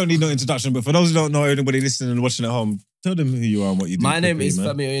 You know you don't need no introduction, but for those who don't know, anybody listening and watching at home, tell them who you are and what you do. My name is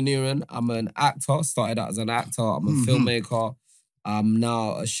man. Femi Oyeniran. I'm an actor. Started out as an actor. I'm a filmmaker. I'm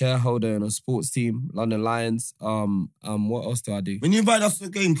now a shareholder in a sports team, London Lions. What else do I do? When you invite us to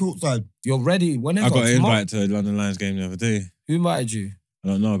the game courtside, You're ready whenever. I got an tomorrow. invite to the London Lions game the other day. Who invited you? I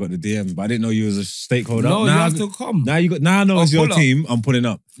don't know, I got the DM, but I didn't know you was a stakeholder. No, now you have to come. Now I know it's your pull up. team, I'm pulling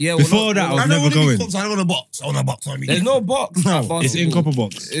up. Yeah, Before that, I was never going. I want a box. I want a box on me. There's no box. No, at basketball. It's in copper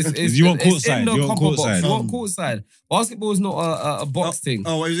box. You want it's courtside. in the You want copper box. courtside. You want courtside. Basketball is not a box thing.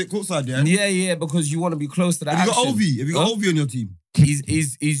 Oh, is it courtside, yeah? Yeah, because you want to be close to the Have you action. got Ovi? Have you got Ovi on your team?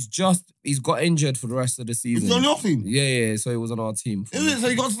 He's got injured for the rest of the season. He's on your team? Yeah, so he was on our team. Is it? So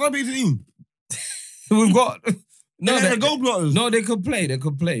you got a celebrity team? We've got... No, they're the Goldblotters. No, they could play.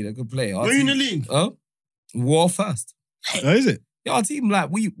 Our We're in team- the league. War first. Oh, is it? Yeah, our team, like,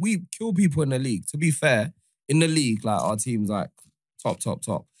 we kill people in the league. To be fair, in the league, like, our team's like top.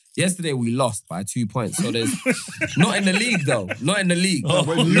 Yesterday we lost by 2 points. So there's not in the league though. Not in the league. Well,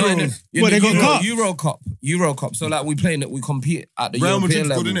 they got Euro Cup. So like we compete at the Real European Madrid's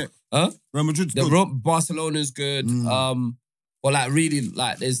level. good, innit? Huh? Real Madrid's good. Barcelona's good. But like really,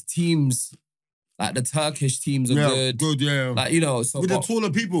 like there's teams, like the Turkish teams are good. Good, yeah. Like, you know, so with the taller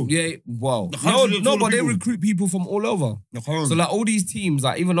people. Yeah, well. The No, but they people. recruit people from all over. So like all these teams,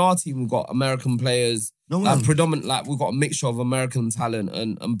 like even our team, we've got American players. Predominant, like we've got a mixture of American talent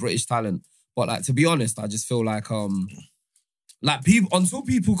and British talent. But like to be honest, I just feel like people until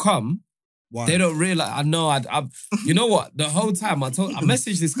people come, they don't realize. I know. I you know what? The whole time I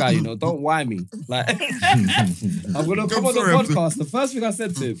messaged this guy. You know, don't why me. Like I'm gonna come on the podcast. The first thing I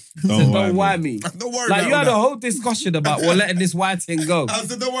said to him, don't why me. Don't worry. Like you had a whole discussion about we're letting this white thing go. I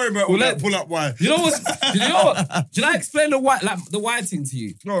said, don't worry about all that pull up why. You know what? Did I explain the white thing to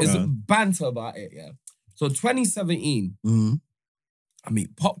you? There's a banter about it. Yeah. So 2017, I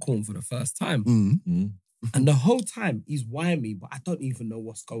meet Popcorn for the first time. And the whole time he's whining me, but I don't even know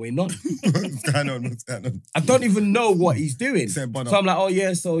what's going on. What's going on? I don't even know what he's doing. So I'm like,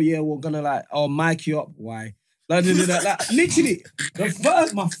 we're gonna mic you up. Why? Like, literally,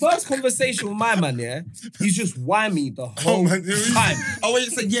 my first conversation with my man, yeah, he's just whining me the whole time. Oh, wait,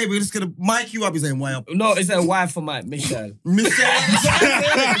 you said, we're just gonna mic you up. He's saying, why up? No, it's a why for my Michelle. I said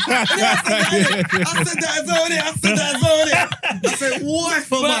that as well. I said, why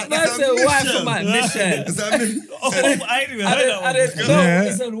for my I said, why for my Michelle? I didn't even heard that one.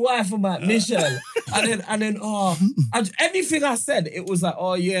 He said, why for my Michelle? And then, anything I said, it was like,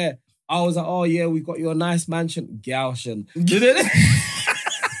 oh, yeah. I was like, we got you a nice mansion. Gaussian.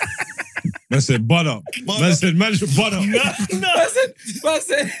 I said, butt up. I said, mansion, butt up. I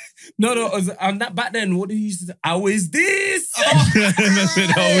said, no. Back then, what did you say? How is this? I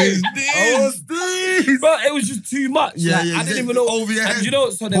said, how is this? But it was just too much. I didn't even know. Over your head. And you know,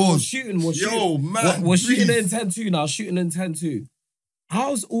 so then we're shooting. We're shooting in 10-2 now. Shooting in 10-2.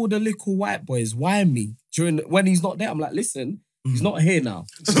 How's all the little white boys whine me when he's not there? I'm like, listen. He's not here now.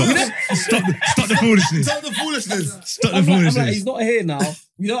 Stop the foolishness. Stop the foolishness. Stop the foolishness. I'm like, he's not here now.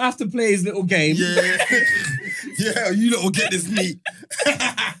 We don't have to play his little game. Yeah, you lot will get this meat.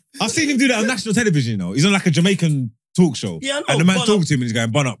 I've seen him do that on national television, you know. He's on like a Jamaican talk show. Yeah, I know. And the man talking to him and he's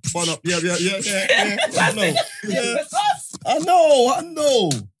going, bun up. Bun up. Yeah. I know. Yeah. I know.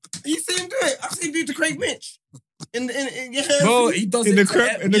 You see him do it. I've seen him do it to Craig Mitch. Bro, he does in it the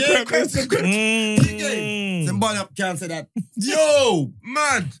crap. Then bun up, can't say that. Yo,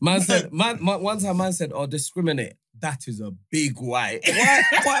 mad. Man said, one time man said, discriminate. That is a big white.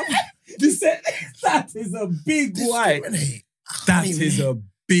 Why? He said, that is a big white. That is a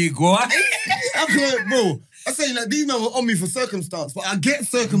big white. Bro, I say like these men were on me for circumstance, but I get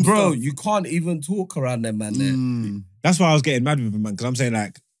circumstance. Bro, you can't even talk around them, man. That's why I was getting mad with him, man, because I'm saying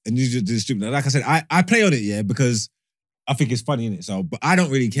like, and you just do stupid. Like I said, I play on it, yeah, because I think it's funny in it. So, but I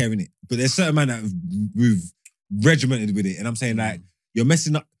don't really care in it. But there's certain men that have regimented with it, and I'm saying like you're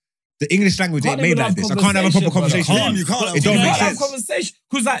messing up. The English language ain't made like this. I can't have a proper conversation. You can't. It don't make sense. Have conversation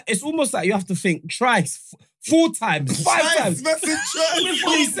because like it's almost like you have to think twice, 4 times, 5 times. Man said twice.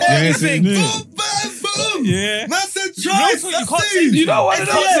 Before you say anything. Boom. Yeah. Man said twice. You can't say. You know what it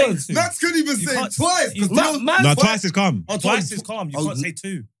is? Man couldn't even say twice. No, twice is calm. Twice is calm. You can't say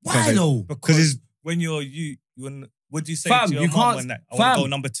 2. Why though? Because when you're what do you say to your mum when I want to go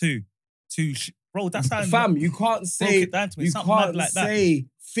number 2? Bro, that's how. Fam, you can't say. You can't like say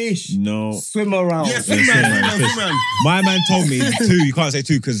fish. No. Swim around. Yeah, swim around. My man told me 2. You can't say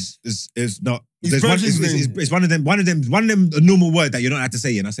 2 because it's not. It's one of them a normal word that you're not allowed to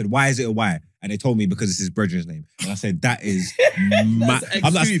say. And I said, why is it a why? And they told me because it's his brethren's name. And I said, that is mad.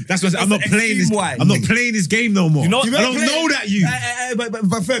 I'm not playing this. I'm not playing this game no more. I don't know that you. But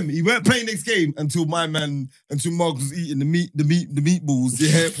Femi, you weren't playing this game until Margs was eating the meatballs.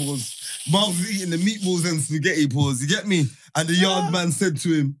 Yeah, pause. Margs was eating the meatballs and spaghetti. Pause. You get me? And the yard man said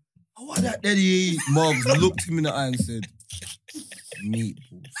to him, "Oh, what that daddy eat?" Margs looked him in the eye and said,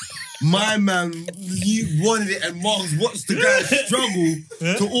 "Meatballs." My man, he wanted it, and Margs watched the guy struggle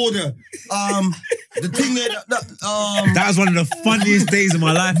to order. The thing that was one of the funniest days of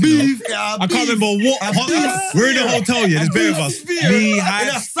my life. Beef, I can't remember what. We're in a hotel, yeah. There's bare of us. Me, Hypes. In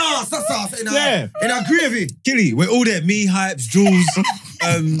a sauce, in a gravy. Killy, we're all there. Me, Hypes, Jules,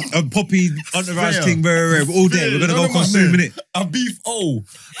 Poppy, Entourage King, we're all there. We're gonna go consume it. A beef, bro.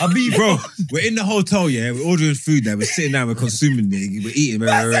 We're in the hotel, yeah. We're ordering food there. We're sitting down. We're consuming it. We're eating.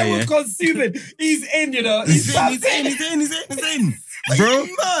 We're consuming. He's in, you know. He's in. Bro,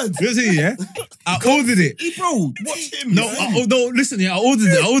 listen, yeah. I ordered it. Bro, watch him. No, listen, yeah. I ordered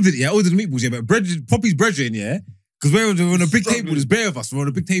it. I ordered the meatballs, yeah. But Poppy's brethren, yeah. Because we're on a big table, there's bare of us, we're on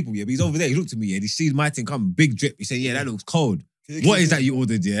a big table, yeah, but he's over there, he looked at me, yeah, he sees my thing come, big drip, he said, yeah, that looks cold. What is that you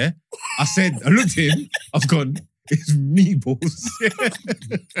ordered, yeah? I looked at him, I've gone, it's meatballs.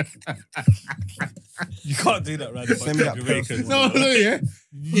 You can't do that, right? Send me that person. No, yeah.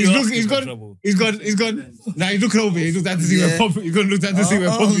 He's gone. Now he's looking over here. He's looked at to see where Poppy. He's gonna look at to see where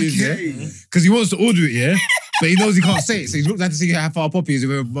Poppy is, yeah. Because he wants to order it, yeah. But he knows he can't say it, so he's looked at to see how far Poppy is. He's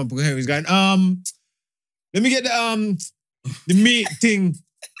going, let me get the meat thing.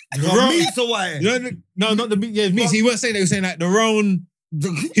 The meat or what? No, not the meat. Yeah, meat. So he wasn't saying that. He was saying like the roan. The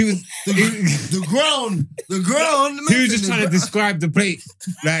ground. He was just trying to describe the plate,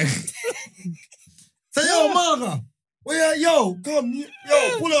 like. Say, yo, Marga, come,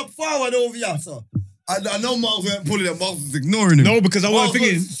 pull up forward over here, sir. I know Margs weren't pulling up, Margs was ignoring him. No, because I wasn't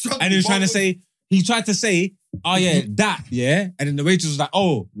thinking, and he was trying to say, he tried to say, oh yeah, that, yeah, and then the waitress was like,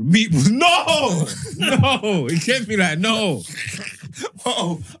 oh, meat was, no, he kept me like, no.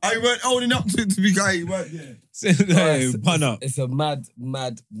 Oh, I weren't owning up to be guy, you weren't, yeah. It's a mad.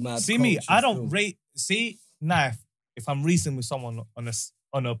 See me, I don't rate, if I'm reasoning with someone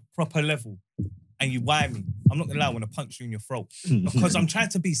on a proper level, and you whine me, I'm not gonna lie, I want to punch you in your throat. Because I'm trying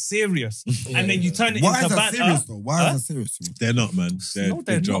to be serious. And then you turn it into banter. Why is that serious though? Why is that serious? They're not, man.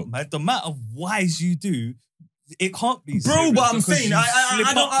 They're not, man. The amount of whys you do, it can't be serious. Bro, but I'm saying,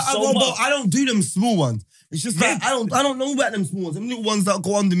 I don't do them small ones. It's just like, I don't know about them small ones. Them little ones that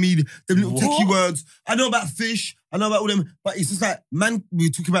go under me, them little techie words. I know about fish, I know about all them, but it's just like, man, we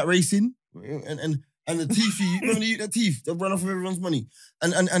talk about racing, and the teeth, you remember they eat their teeth, they run off of everyone's money.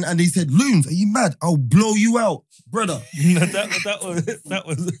 And he said, Loons, are you mad? I'll blow you out, brother. that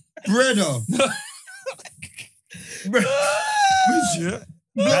was brother.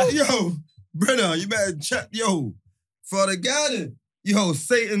 Yo, brother, you better check, for the garden.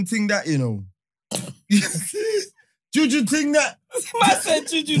 Satan thing that, Juju thing that. I said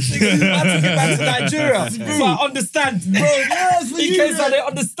Juju thing. I took it back to Nigeria. So I understand. Bro, yes, in case I didn't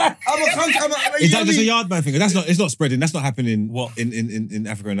understand. Is that just a yard man thing? It's not spreading. That's not happening in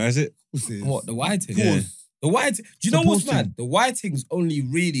Africa now, is it? What, the whiting? Yeah. The whiting. Do you know what's mad? The whiting's only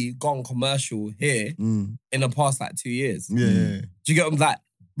really gone commercial here in the past like 2 years. Yeah. Do you get what I'm like?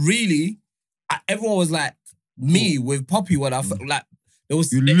 Really? Everyone was like me with Poppy when I felt like.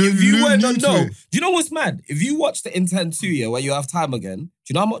 If you weren't do you know what's mad? If you watch the Intent 2, yeah, where you have time again, do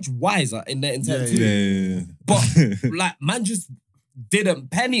you know how much wiser in the Intent 2? Yeah. But like, man just didn't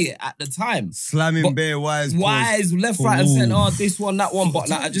penny it at the time. Slamming bare wise, left, right, and centre. This one, that one. But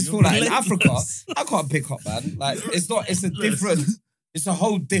like, I just feel like in Africa, I can't pick up, man. Like, it's a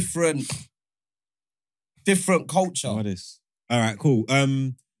whole different culture. What is? All right, cool.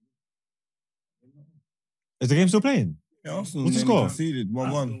 Is the game still playing? Yeah, Arsenal what's the score? Conceded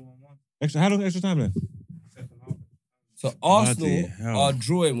 1-1. How long extra time left? So Arsenal are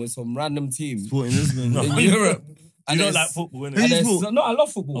drawing with some random teams Sporting Lisbon in Europe. You don't like football, innit? No, I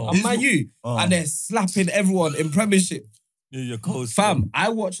love football. I'm Man U. And they're slapping everyone in Premiership. Yeah, you're cold. Fam, I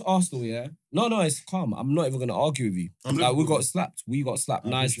watched Arsenal, yeah? No, it's calm. I'm not even going to argue with you. Like, we got slapped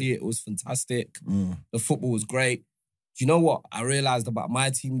nicely. It was fantastic. The football was great. Do you know what I realised about my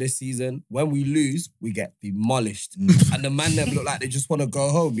team this season? When we lose, we get demolished. And the man them look like they just want to go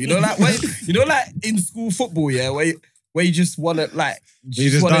home. You know, like in school football, yeah, where you just want to like... You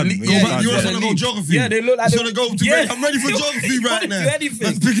just want to go geography. Yeah, they look like... You want to go to I'm ready for geography right now.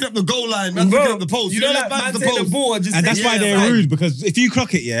 That's picking up the goal line. That's picking up the post. You know, like man take the ball and just... And that's why they're rude, because if you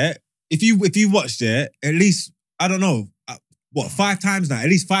clock it, yeah, if you watched it, at least, I don't know, 5 times now? At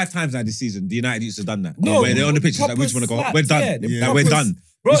least 5 times now this season, the United used to have done that. No, where they're on the pitch, like, we just want to go home. We're done. Yeah, we're done.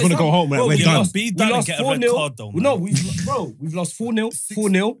 We just want to go home. We're done. We lost 4-0. No, we've lost 4-0,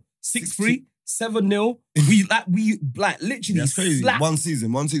 4-0, 6-3, 7-0. We literally that's crazy. One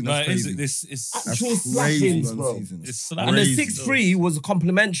season. No, that's crazy. It's actual slappings, bro. It's and the 6-3 was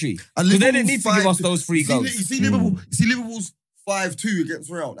complimentary. So they didn't need to give us those 3 goals. You see Liverpool's 5-2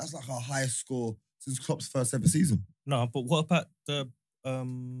 against Real. That's like our highest score since Klopp's first ever season. No, but what about the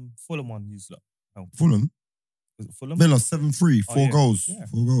Fulham one? Fulham? Was it Fulham? They lost 7-3, 4 goals. Yeah.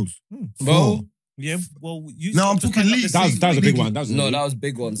 4 goals. Bro. Yeah, well, no, I'm talking league. That was a big one. That was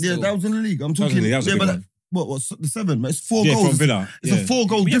big one. Yeah, that was in the league. I'm talking. That was a big one. What's the 7? It's 4 goals. From Villa. It's a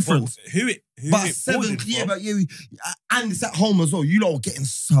 4-goal difference. But 7, and it's at home as well. You lot are getting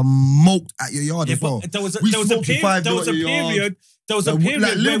smoked at your yard as well. There was a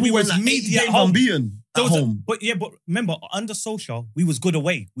period where we was meaty at home. At home. But remember, under Solskjaer, we was good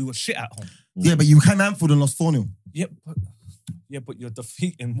away. We were shit at home. Yeah, but you came to Anfield and lost 4-0. Yeah, but you're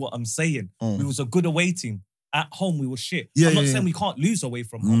defeating what I'm saying. We was a good away team. At home, we were shit. Yeah, I'm not saying we can't lose away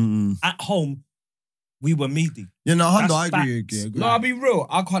from home. At home, we were meaty. Yeah, no, Hundo, That's I agree. facts. No, I'll be real.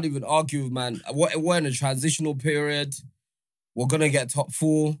 I can't even argue, man. We're in a transitional period. We're gonna get top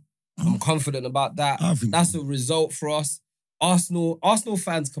 4. I'm confident about that. I think That's so. a result for us. Arsenal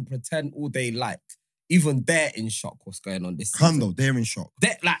fans can pretend all they like. Even they're in shock what's going on this season. Hundo, they're in shock.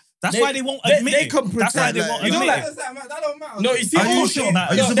 That's why they won't admit they it. can That's why pretend, they won't you know, admit like- it. That don't matter. No, you see, Are you Arsenal- sure?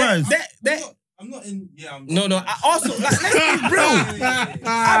 Are you no, surprised? I'm not in. Yeah, I'm No, Arsenal. Let's be real.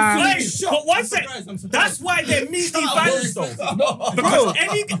 Absolutely Hey, shocked. but one sec, that's why they're meaty fans though. No, Because bro.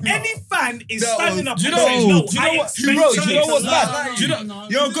 any fan is No, standing up do you and know- saying, no, do you know I what- expect bro, you do you know to what's lie. bad? Do you know-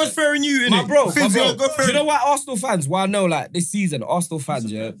 You're a good fair in you, innit? My bro, Fizz, you're a good do fair you know why Arsenal fans? Why I know, like this season, Arsenal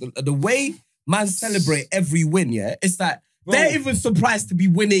fans, yeah, the way man celebrate every win, yeah, it's that they're even surprised to be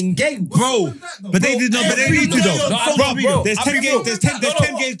winning games, Bro, But they did not. But they need to though. Bro, There's 10 games. There's 10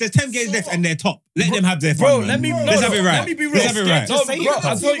 games. There's 10 games left, and they're top. Let them have their fun. Bro, man. let's have it right. Let me be real. Let's have it right. No, Say it, bro, though.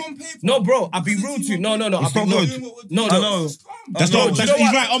 I told you. No, bro, I'll be real to you. No, I'll It's be not real. good. No, I know. That's No, not. do you know He's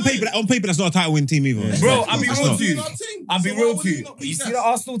what? right on paper. That's not a title win team either. Bro, I'll be That's real not. to you. I'll be real to you. You see the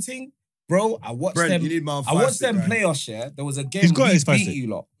Arsenal team? Bro, I watched Brent, them. you need my I watched five-stick, them right? play us, yeah. There was a game He's got we his beat five-stick. you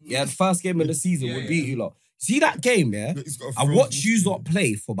lot. Yeah, the first game of the season, we beat you lot. See that game, yeah? He's got a I throw. watched you lot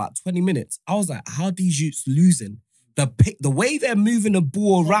play for about 20 minutes. I was like, how these youths losing? The way they're moving the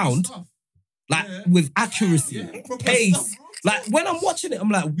ball around, like with accuracy, pace. Like when I'm watching it, I'm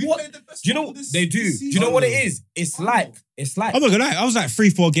like, what? Do you know they do? Do you know what it is? It's like I'm not gonna lie. I was like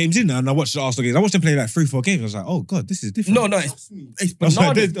 3-4 games in, and I watched the Arsenal games. I watched them play like 3-4 games. I was like, oh god, this is different. no, it's I was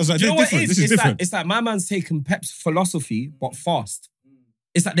like, bananas. I was like, Do you know this what it is different. is? This is different. It's like my man's taking Pep's philosophy, but fast.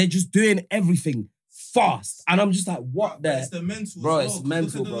 It's like they're just doing everything fast, and I'm just like, what the? It's the mental, Bro, as it's well.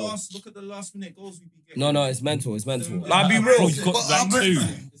 mental, Look at the bro. look at the last minute goals we be getting. No, it's mental. It's mental. I'll be real. Bro, you got like two.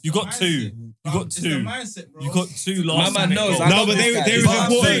 You got two. You got two. You got two last My man knows. minute I No, know but this they guy. was But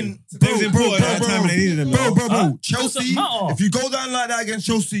I'm important. saying- They was important at the time when they needed them. Bro. Chelsea, Doesn't matter. if you go down like that against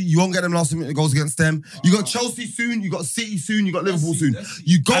Chelsea, you won't get them last minute goals against them. You got Chelsea soon, you got City soon, you got Liverpool soon.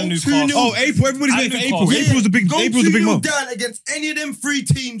 You go And 2-0. Newcastle. Oh, April. Everybody's waiting for And April. Newcastle. April's the big. Go April's the big 2-0 month. down against any of them 3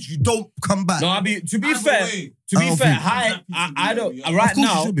 teams, you don't come back. No, I'll be. To be Either fair, way. to be I don't fair, think- I don't. Of Right course you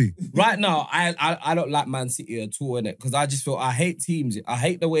now, should be. right now, I don't like Man City at all, innit? Because I just feel I hate teams. I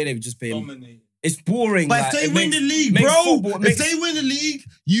hate the way they've just been. Dominated. It's boring. But like, if they it win makes- the league, makes bro, football- if makes- they win the league,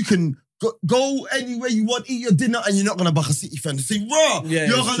 you can go anywhere you want, eat your dinner, and you're not gonna buck a City fan to say, raw. Yeah,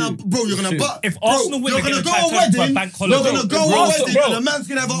 you're it's gonna, true. bro, you're gonna True. buck. If bro, Arsenal win, you're they're gonna gonna go a try to have a wedding. bank You're holiday. gonna go Bro, a wedding, bro. and a man's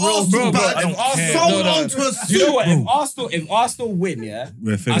gonna have an Bro, Arsenal bro, bag if Arsenal- sold no. onto a You know suit, what? bro. If Arsenal win, yeah,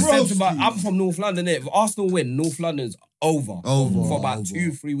 We're I finished. said to my, I'm from North London. If Arsenal win, North London's over for about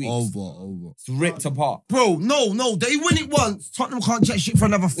 2-3 weeks. Over. It's ripped apart. Bro, no, they win it once. Tottenham can't check shit for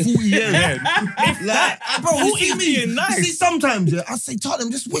another 40 years. Like, bro, you 40 see is me? being nice. You see, sometimes, yeah, I say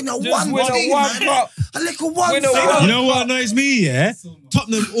Tottenham, just win a Just one win a thing, one man. cup. A little one. Win a thing. one. You know what annoys me? Yeah,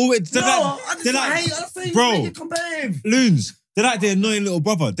 Tottenham always. They're No, like, they're like, I say, bro. make it competitive. Loons. They're like the annoying little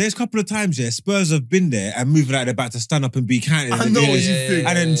brother. There's a couple of times, yeah, Spurs have been there and moved like they're about to stand up and be counted. I know what you think.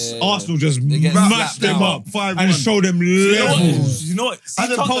 And then Arsenal just get mashed slapped them down. up 5-1. and show them levels. You know what? See,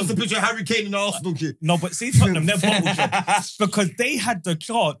 And then Tottenham- post the picture of Harry Kane in the Arsenal kit. No, but see Tottenham, they're bottle jobs. Because they had the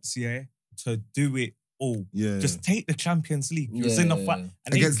chance, yeah, to do it all. Yeah. Just take the Champions League. You was Yeah, in the yeah, fight. yeah.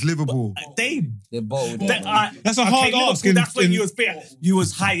 And Against Liverpool. They They're bottled. That's a hard ask in- That's when in- you was bit. You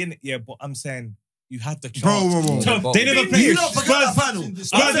was high in it, yeah, but I'm saying you had the chance. Bro. They never You played. You not forget that final.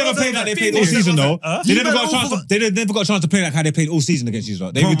 Spurs never played like they played all season though. They never got a chance. They never got a chance to play like how they played all season against you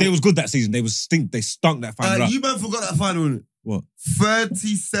lot. They was good that season. They stunk that final. You man forgot that final, innit? What?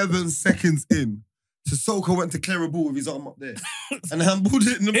 37 seconds in, Sissoko went to clear a ball with his arm up there. And handballed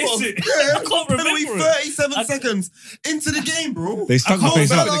it in the Is box. it? Yeah, I can't penalty, remember it. 37 seconds into the game, bro. They stunk the can't place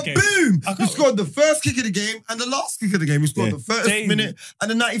remember up. the game. Boom! I We can't- scored the first kick of the game and the last kick of the game. We scored Yeah. the first They- minute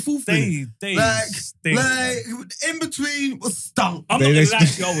and the 94th minute. They Like, stink. in between was stunk. I'm They- not they- gonna lie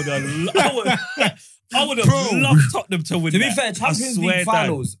to you, I would Bro. have loved Tottenham to win. To be that. fair, I Champions swear League down.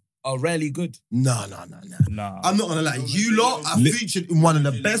 finals are rarely good. No. Nah. I'm not gonna lie. You lot are featured in one of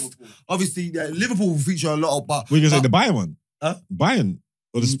the best. Obviously, Liverpool will feature a lot of, but We're gonna say the Bayern one. Huh? Bayern.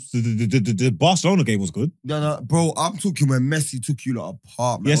 Or the Barcelona game was good. no, bro. I'm talking when Messi took you lot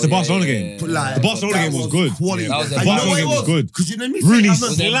apart, man. Yes, the yeah, Barcelona yeah, game. yeah. But, like, The Barcelona that game was good. Quality. That was And the you know Barcelona what it game was good. Because you let me Rooney say,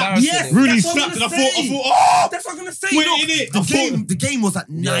 slapped. embarrassing. Yes, Rooney that's what I'm slapped and I gonna say. thought, oh! That's what I'm gonna say. Wait, Look, innit? the game was at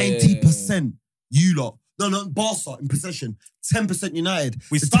 90%. You lot. No, Barca in possession. 10% United.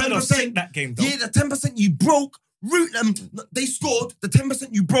 We The started off sick that game though. Yeah, the 10% you broke. They scored. The 10%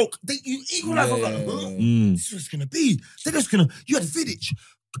 you broke. You equalised. I was like, huh? This is what it's gonna be. They're just gonna. You had Vidic,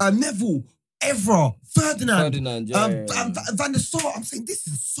 Neville, Evra, Ferdinand, Ferdinand, yeah. Van der Sar. I'm saying this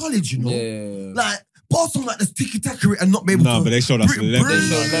is solid. You know, Yeah. like. pass on like this tiki-taka and not be able to. No, but they showed us the level. They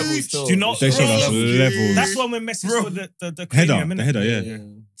showed levels still. Do you not? They showed us the level. That's when when Messi scored the Header, the header, yeah.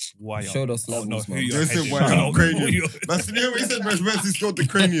 Why? Showed us levels, man. They said, wow, cranium. That's the way he said Messi scored the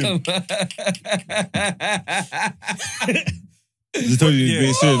cranium. I told you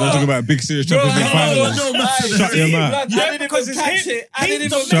being serious. I'm talking about big serious Champions League finals. Shut your mouth. Yeah, because it's catch him. it. I didn't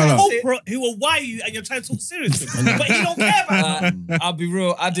even He's catch the it. corporate who will wire you and you're trying to talk seriously. But he don't care about that. I'll be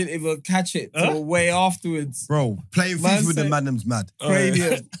real. I didn't even catch it till way afterwards. Bro, playing FIFA with the madam's mad.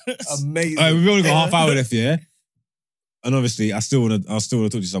 Cranium. Amazing. All right, we've only got half hour left, yeah? And obviously, I still wanna talk to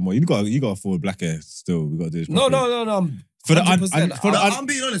you some more. You got to afford black hair still. We got to do this. No. For the I'm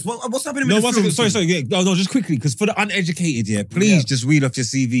being honest. What's happening with the film? sorry. Yeah, no, just quickly, because for the uneducated, yeah, please just read off your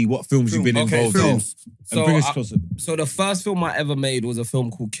CV what films you've been involved in. And bring us closer. So the first film I ever made was a film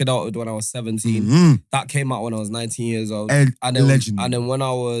called Kidulthood when I was 17. That came out when I was 19 years old. And then when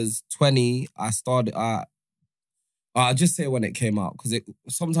I was 20, I started. I'll just say when it came out because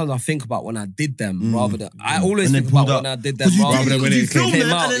sometimes I think about when I did them rather than I always think about when I did them rather than when it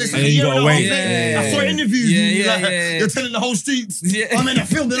came out. And then you gotta wait. I saw interviews. You're telling the whole streets. I'm in a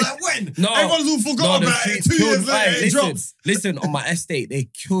film. They're like, when? No, everyone's all forgot about it. 2 years later, it drops. Listen, on my estate, they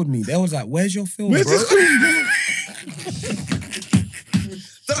killed me. They was like, "Where's your film, Where's bro?"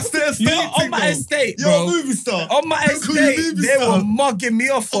 That's their estate. On my estate, bro. You're a movie star. On my estate, they were mugging me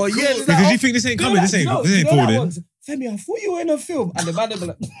off for years. Because you think this ain't coming. This ain't forwarding. Femi, I thought you were in a film. And the man would be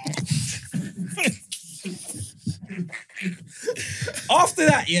like... After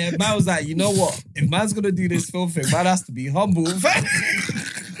that, yeah, man was like, you know what? If man's going to do this film thing, man has to be humble.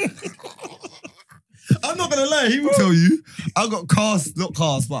 I'm not going to lie. He will tell you. I got but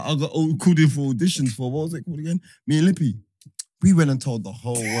I got called in for auditions for, what was it called again? Me and Lippy. We went and told the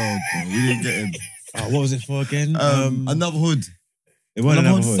whole world, bro. We didn't get in. What was it for again? Another Hood. It wasn't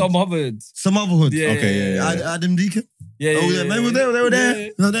Another Hood. Some other hood. Yeah. Okay, yeah. Adam Deacon. Yeah. They were there.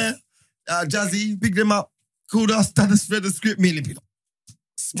 They were there. Jazzy, picked them up, called us, started to spread the script. Me and Lippy.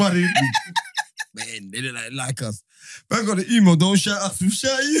 Spudded. Man, they didn't like us. But I got an email, don't shout us, we'll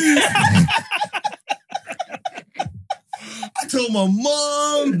shout you. I told my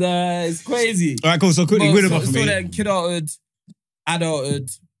mom. Nah, it's crazy. All right, cool. So quickly, read them off for me. So then, kidulthood, adulthood.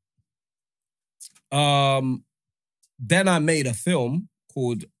 Then I made a film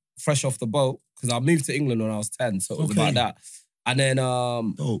called Fresh Off the Boat because I moved to England when I was 10, so it was about that. And then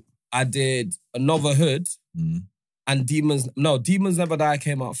I did Another Hood and Demons Never Die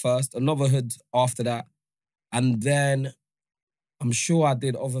came out first. Another Hood after that. And then I'm sure I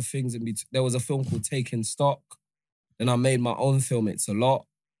did other things in between. There was a film called Taking Stock. Then I made my own film, It's a Lot,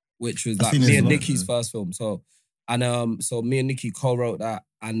 which was like me and Nikki's first film. So me and Nikki co-wrote that,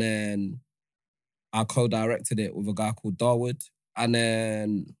 and then I co-directed it with a guy called Darwood, and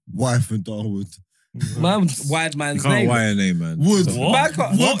then wife and Darwood. Wide man's you can't name. wire a name, man. Wood. What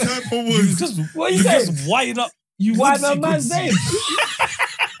type of wood? What are you saying? Why not? You wide man's name.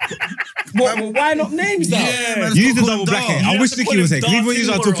 What? Why not names though? Yeah, man. You need to double black it. I wish Nikki was here. Because even when you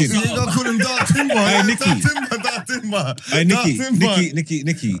start talking. You gotta call him Dark Timber. Hey, Nikki. Dark Timber. Hey,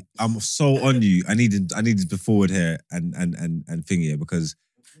 Nikki. I'm so on you. I needed to forward here and thingy here because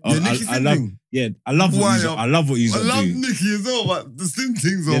I love what you do. I love Nikki as well, but the slim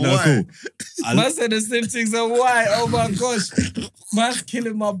things are white. Cool. Man said the slim things are white. Oh my gosh. Man's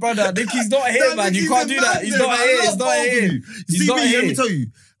killing my brother. Nikki's not here, man. You can't do that. He's not here. He's not here. He's not here. Let me tell you.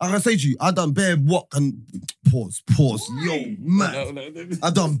 I'm gonna say to you, I done bare walk and pause. Yo, man.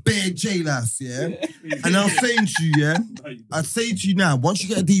 I done bare J-Lass, yeah? And I'm saying to you, yeah? I say to you now, once you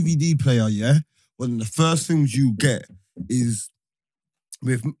get a DVD player, yeah? One of the first things you get is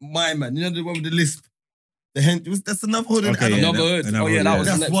with my man. You know the one with the lisp? That's Another Hood. Another Hood. Oh yeah, that was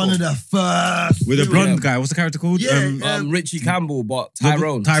that's one of the first. With a blonde guy. What's the character called? Yeah, Richie Campbell, but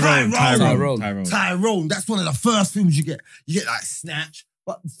Tyrone. Tyrone. That's one of the first films you get. You get like Snatch.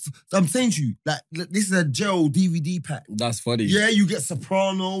 But I'm saying to you, like, this is a gel DVD pack. That's funny. Yeah, you get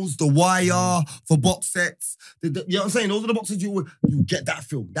Sopranos, The Wire for box sets. You know what I'm saying? Those are the box sets you get that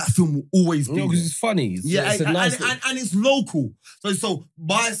film. That film will always be. No, because it's funny. It's and it's local. So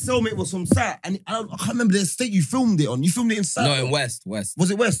my cellmate was from Sat, and I can't remember the estate you filmed it on. You filmed it in Sat? No, in West. Was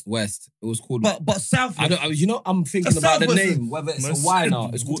it West? West. It was called. But South. I'm thinking about the name. Whether it's a Y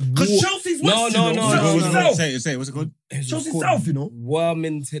now. It's called. Because Chelsea's West. No. Say it. What's it called? Chelsea's South, you know.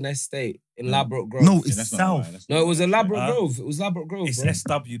 Wormington Estate in Ladbroke Grove. No, it's South. No, it was a Ladbroke Grove. It was Ladbroke Grove. It's bro.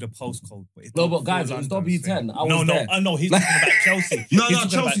 SW, the postcode. But it's guys, it was W10. No, he's talking about Chelsea. No,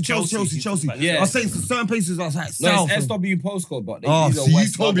 Chelsea. Yeah. I was saying for certain places I was like, no, South. it's SW postcode, but you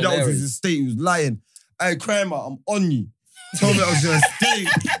told me that was his estate. He was lying. Hey, Kramer, I'm on you. Told me that was your estate.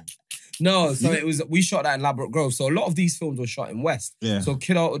 No, so we shot that in Ladbroke Grove. So a lot of these films were shot in West. Yeah. So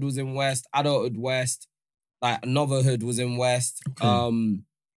Kidulthood was in West, Adulthood West, like Anotherhood was in West. Okay.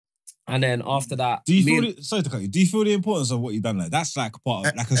 And then after that, do you feel the importance of what you've done? Like that's like part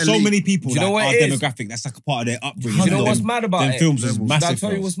of so many people. You know what our demographic. That's like a part of their upbringing. You know what's mad about it? Films was massive. Should I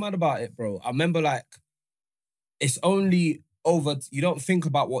tell you what's mad about it, bro? I remember like it's only over. You don't think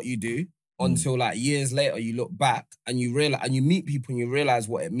about what you do until like years later. You look back and you realize, and you meet people and you realize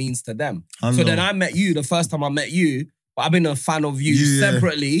what it means to them. So then I met you the first time I met you, but I've been a fan of you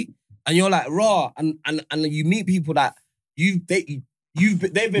separately, and you're like raw, and you meet people that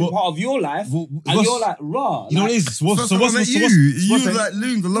they've been part of your life, and you're like raw. You know what it is? You was like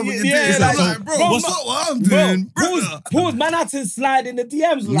Loons, I love what you did. I'm like, bro, what's what I'm doing? Pause, man had to slide in the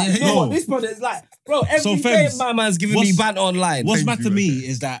DMs. Like, you know what this brother is like, bro, every day my man's giving me banter online. What's mad to me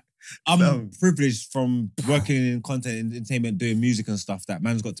is that I'm privileged from working in content and entertainment, doing music and stuff, that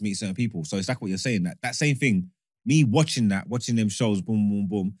man's got to meet certain people. So it's like what you're saying, that same thing, me watching them shows, boom, boom,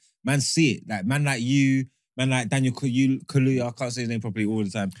 boom, man see it. Like, man like you, man like Daniel Kaluuya, I can't say his name properly all the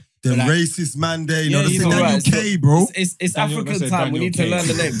time. The like, racist man there, you know, the Daniel K, bro. It's African time, we need to learn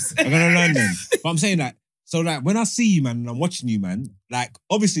the names. I'm going to learn them. But I'm saying that, so like when I see you, man, and I'm watching you, man, like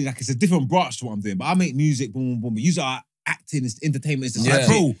obviously like it's a different branch to what I'm doing, but I make music, boom, boom, boom. But you are acting, it's entertainment, it's like,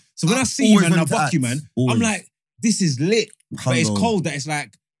 bro. So when I see you, man, and I buck you, man, I'm like, this is lit. But it's cold that it's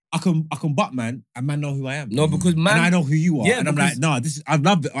like, I can butt, man, and man know who I am. No, because man, and I know who you are. Yeah, and I'm like, nah, this is, I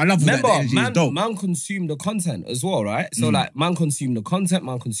love that energy. Man, it's dope. Man consume the content as well, right? So like, man consume the content,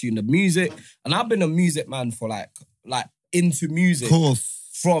 man consume the music, and I've been a music man for like into music. Of course.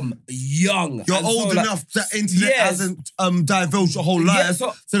 From young. You're old enough that internet hasn't divulged your whole life. Yeah,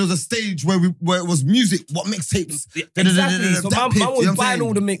 so there was a stage where it was music, what mixtapes. Exactly. So man was buying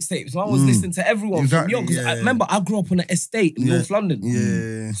all the mixtapes. Man was listening to everyone from young. Because I remember I grew up on an estate in North London.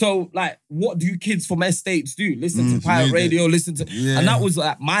 Yeah. So like, what do kids from estates do? Listen to pirate radio, listen to... And that was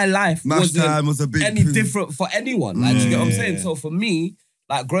like, my life wasn't any different for anyone. Like, do you get what I'm saying? So for me...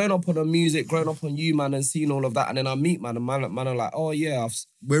 Like growing up on the music, growing up on you, man, and seeing all of that, and then I meet man, and man are like, oh yeah,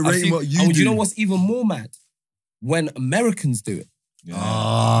 we're rating what you do. And you know what's even more mad? When Americans do it. You're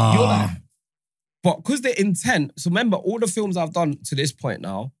like, but because they're intent. So remember, all the films I've done to this point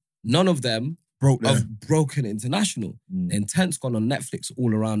now, none of them have broken international. The intent's gone on Netflix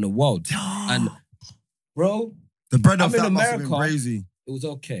all around the world, and bro, the bread of that that must have been crazy. It was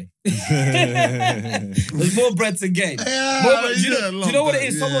okay. There's more bread to gain. Do you know what it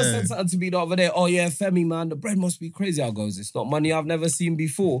is? Someone said something to me the other day. Oh yeah, Femi, man, the bread must be crazy. I goes, it's not money I've never seen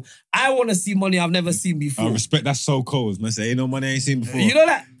before. I want to see money I've never seen before. I respect that's so cold. Man, say ain't no money I ain't seen before. You know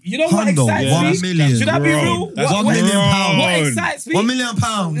that? You know what excites me? 1 million. Should I be real? £1 million. What excites me? £1 million.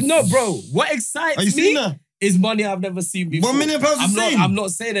 No, bro. What excites me is money I've never seen before. £1 million I'm not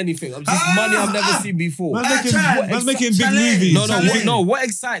saying anything. I'm just money I've never seen before. Man's making big movies. No. What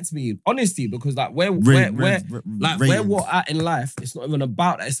excites me, honestly, because like where we're at in life, it's not even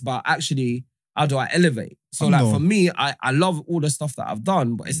about that. It's about actually how do I elevate. So like for me, I love all the stuff that I've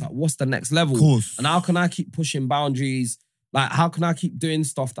done, but it's like what's the next level? Of course. And how can I keep pushing boundaries? Like, how can I keep doing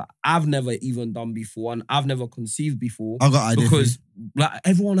stuff that I've never even done before and I've never conceived before? I got ideas. Because like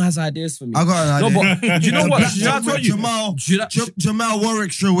everyone has ideas for me. I got an idea. No, but do you know what? Should I tell you? Jamal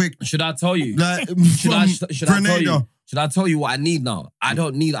Warwickshire. Should I tell you? Like, should I tell you? Should I tell you what I need now? I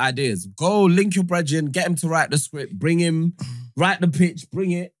don't need ideas. Go link your brethren, get him to write the script, bring him, write the pitch,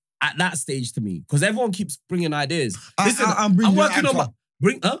 bring it at that stage to me. Because everyone keeps bringing ideas. Listen, I'm working on my...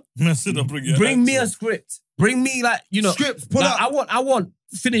 Bring me a script. Bring me like, you know, scripts. Pull like, up. I want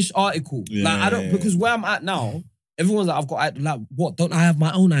finished article. Yeah, like I don't because where I'm at now, everyone's like, I've got like what? Don't I have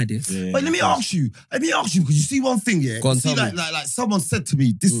my own ideas? Yeah. But let me ask you because you see one thing, yeah. Go on, see, like someone said to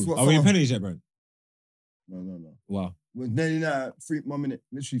me, this is what. Are we in pennies yet, bro? No. Wow. We're nearly now 1 minute,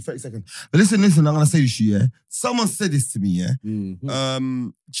 literally 30 seconds. But listen, I'm gonna say this to you, yeah. Someone said this to me, yeah. Mm-hmm.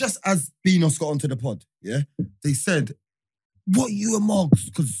 Just as Beanos got onto the pod, yeah, they said, what you and Margs,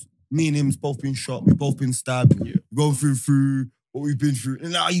 because me and him's both been shot, we've both been stabbed, we're going through what we've been through.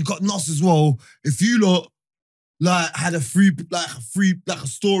 And now you got Nos as well. If you lot like had a story,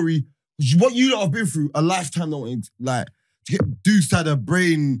 what you lot have been through, a lifetime, don't like Deuce had a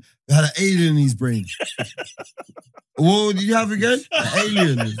brain, had an alien in his brain. What did you have again? An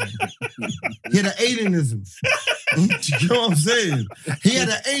alienism. He had an alienism. Do you know what I'm saying? He had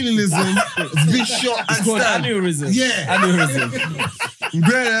an alienism, been shot and stabbed. Aneurysm. Yeah. Aneurysm. You know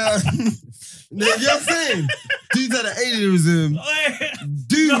what I'm saying? Dude had an alienism.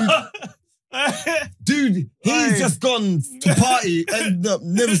 Dude dude, he's just gone to party, ended up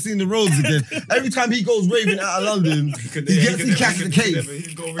never seen the roads again. Every time he goes raving out of London, he catches a case.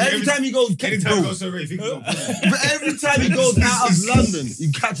 Every time he goes, but every time he goes out of London,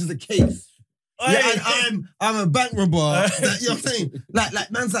 he catches a case. Yeah, and I'm a bank robber. You know what I'm saying?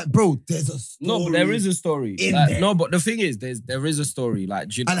 Like man's like, bro, there's a story. No, but there is a story. No, but the thing is, there is a story. Like,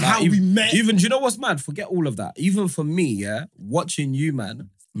 do you, and like, how we met. Even, do you know what's mad? Forget all of that. Even for me, yeah, watching you,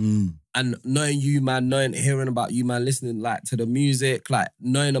 man, and knowing you, man, hearing about you, man, listening like to the music, like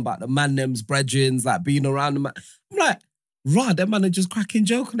knowing about the man them's brethrens, like being around them. I'm like, rah, that man are just cracking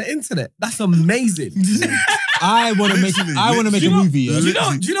joke on the internet. That's amazing. I want to make a movie. Yeah?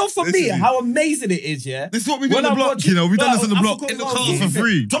 Do you know for me how amazing it is? Yeah, this is what we do on the block. You know, we done this on the block in the cars for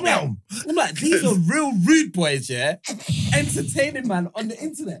free. I'm like, these are real rude boys. Yeah, entertaining man on the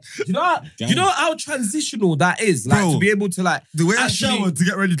internet. Do you know how transitional that is? Like, bro, to be able to like the way I showered to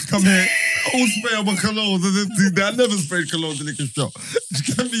get ready to come here. All spray on my cologne. I never sprayed cologne to lick a shot.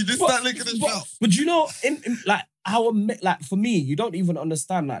 That lick in the shot. But you know, in like how like for me, you don't even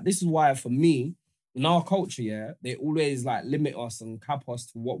understand. Like, this is why for me, in our culture, yeah, they always like limit us and cap us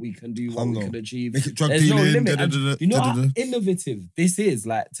to what we can do, what we can achieve. Make it drug There's dealing, no limit. You know how innovative this is,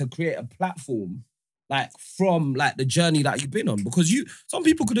 like, to create a platform, like, from like the journey that you've been on. Because some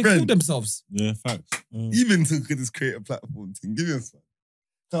people could have killed themselves. Yeah, facts. Even to just create a platform thing. Give me a song.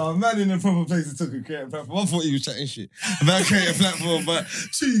 So a man in a proper place that took a creative platform. I thought he was chatting shit about creating a platform, but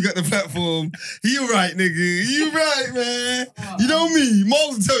sure, you got the platform. You right, nigga. You right, man. You know me.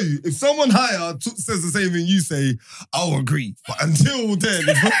 Margs will tell you, if someone higher says the same thing you say, I'll agree. But until then,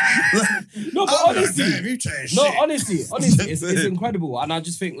 no, but honestly, like, damn, you changed shit. Honestly, it's incredible. And I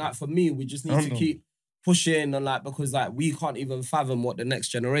just think, like, for me, we just need to keep pushing, and like, because like we can't even fathom what the next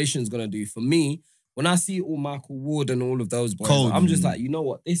generation's gonna do. For me, when I see all Michael Ward and all of those boys, I'm just like, you know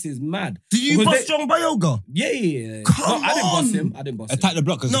what? This is mad. Did you bust John Bayoga? Yeah. Come on. I didn't bust him. Attack the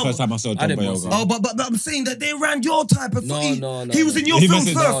Block because the first time I saw John Bayoga. Oh, but I'm saying that they ran your type of thing. No. He was in your film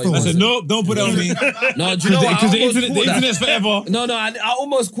first, though. I said, no, don't put it on me. No, do you know what? Because the internet's forever. No, I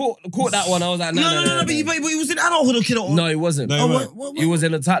almost caught that one. I was like, no. But he was in Adulthood or Kid. No, he wasn't. He was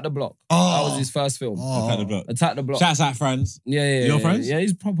in Attack the Block. That was his first film. Attack the Block. Shouts out Franz. Yeah. Your friends? Yeah,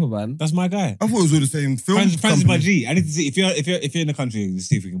 he's proper, man. That's my guy. I thought it was all the same film. Franz is my G. I need to see if you're in the country, let's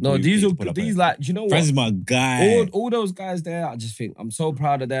see if we can. No, these like, do you know what? Franz is my guy. All those guys there, I just think I'm so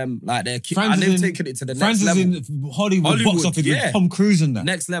proud of them. Like, they're and they've taken it to the next level. Franz is in Hollywood box office with Tom Cruise and that.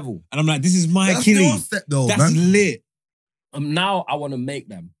 Next level. And I'm like, this is my killing. That's lit. Now I want to make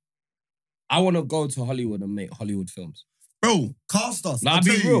them. I want to go to Hollywood and make Hollywood films. Bro, cast us. Nah,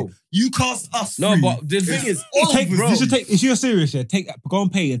 be real. You cast us. No, but the thing is, if you're serious, yeah, go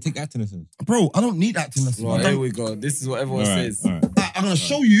and pay and take acting lessons. Bro, I don't need acting lessons. Right, here we go. This is what everyone says. Right. I'm gonna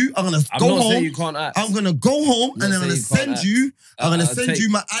show you. I'm gonna go home. Saying you can't act. I'm gonna go home and I'm gonna send you. I'm gonna send you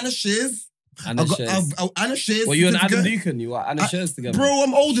my Anna Shears. Anna Shears. Well, you and Adam Deacon. You are Anna Shears together. Bro,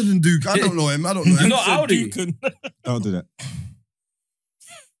 I'm older than Duke. I don't know him. You're not older. Don't do that.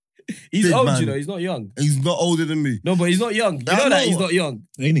 He's big old, man. you know. He's not young. He's not older than me. No, but he's not young. You know that he's not young.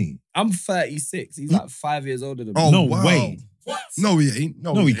 Ain't he? I'm 36. He's like 5 years older than me. Oh, no wow. way. What? No, he ain't.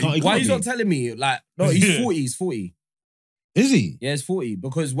 No, he can't. Why are you not telling me? Like, no, he's 40. He's 40. Is he? Yeah, he's 40.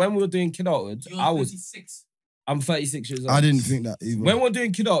 Because when we were doing kidulthood, I was 36. I'm 36 years old. I didn't think that either. When we were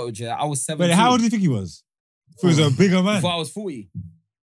doing kidulthood, yeah, I was 17. Wait, how old do you think he was? He was a bigger man. Before I was 40.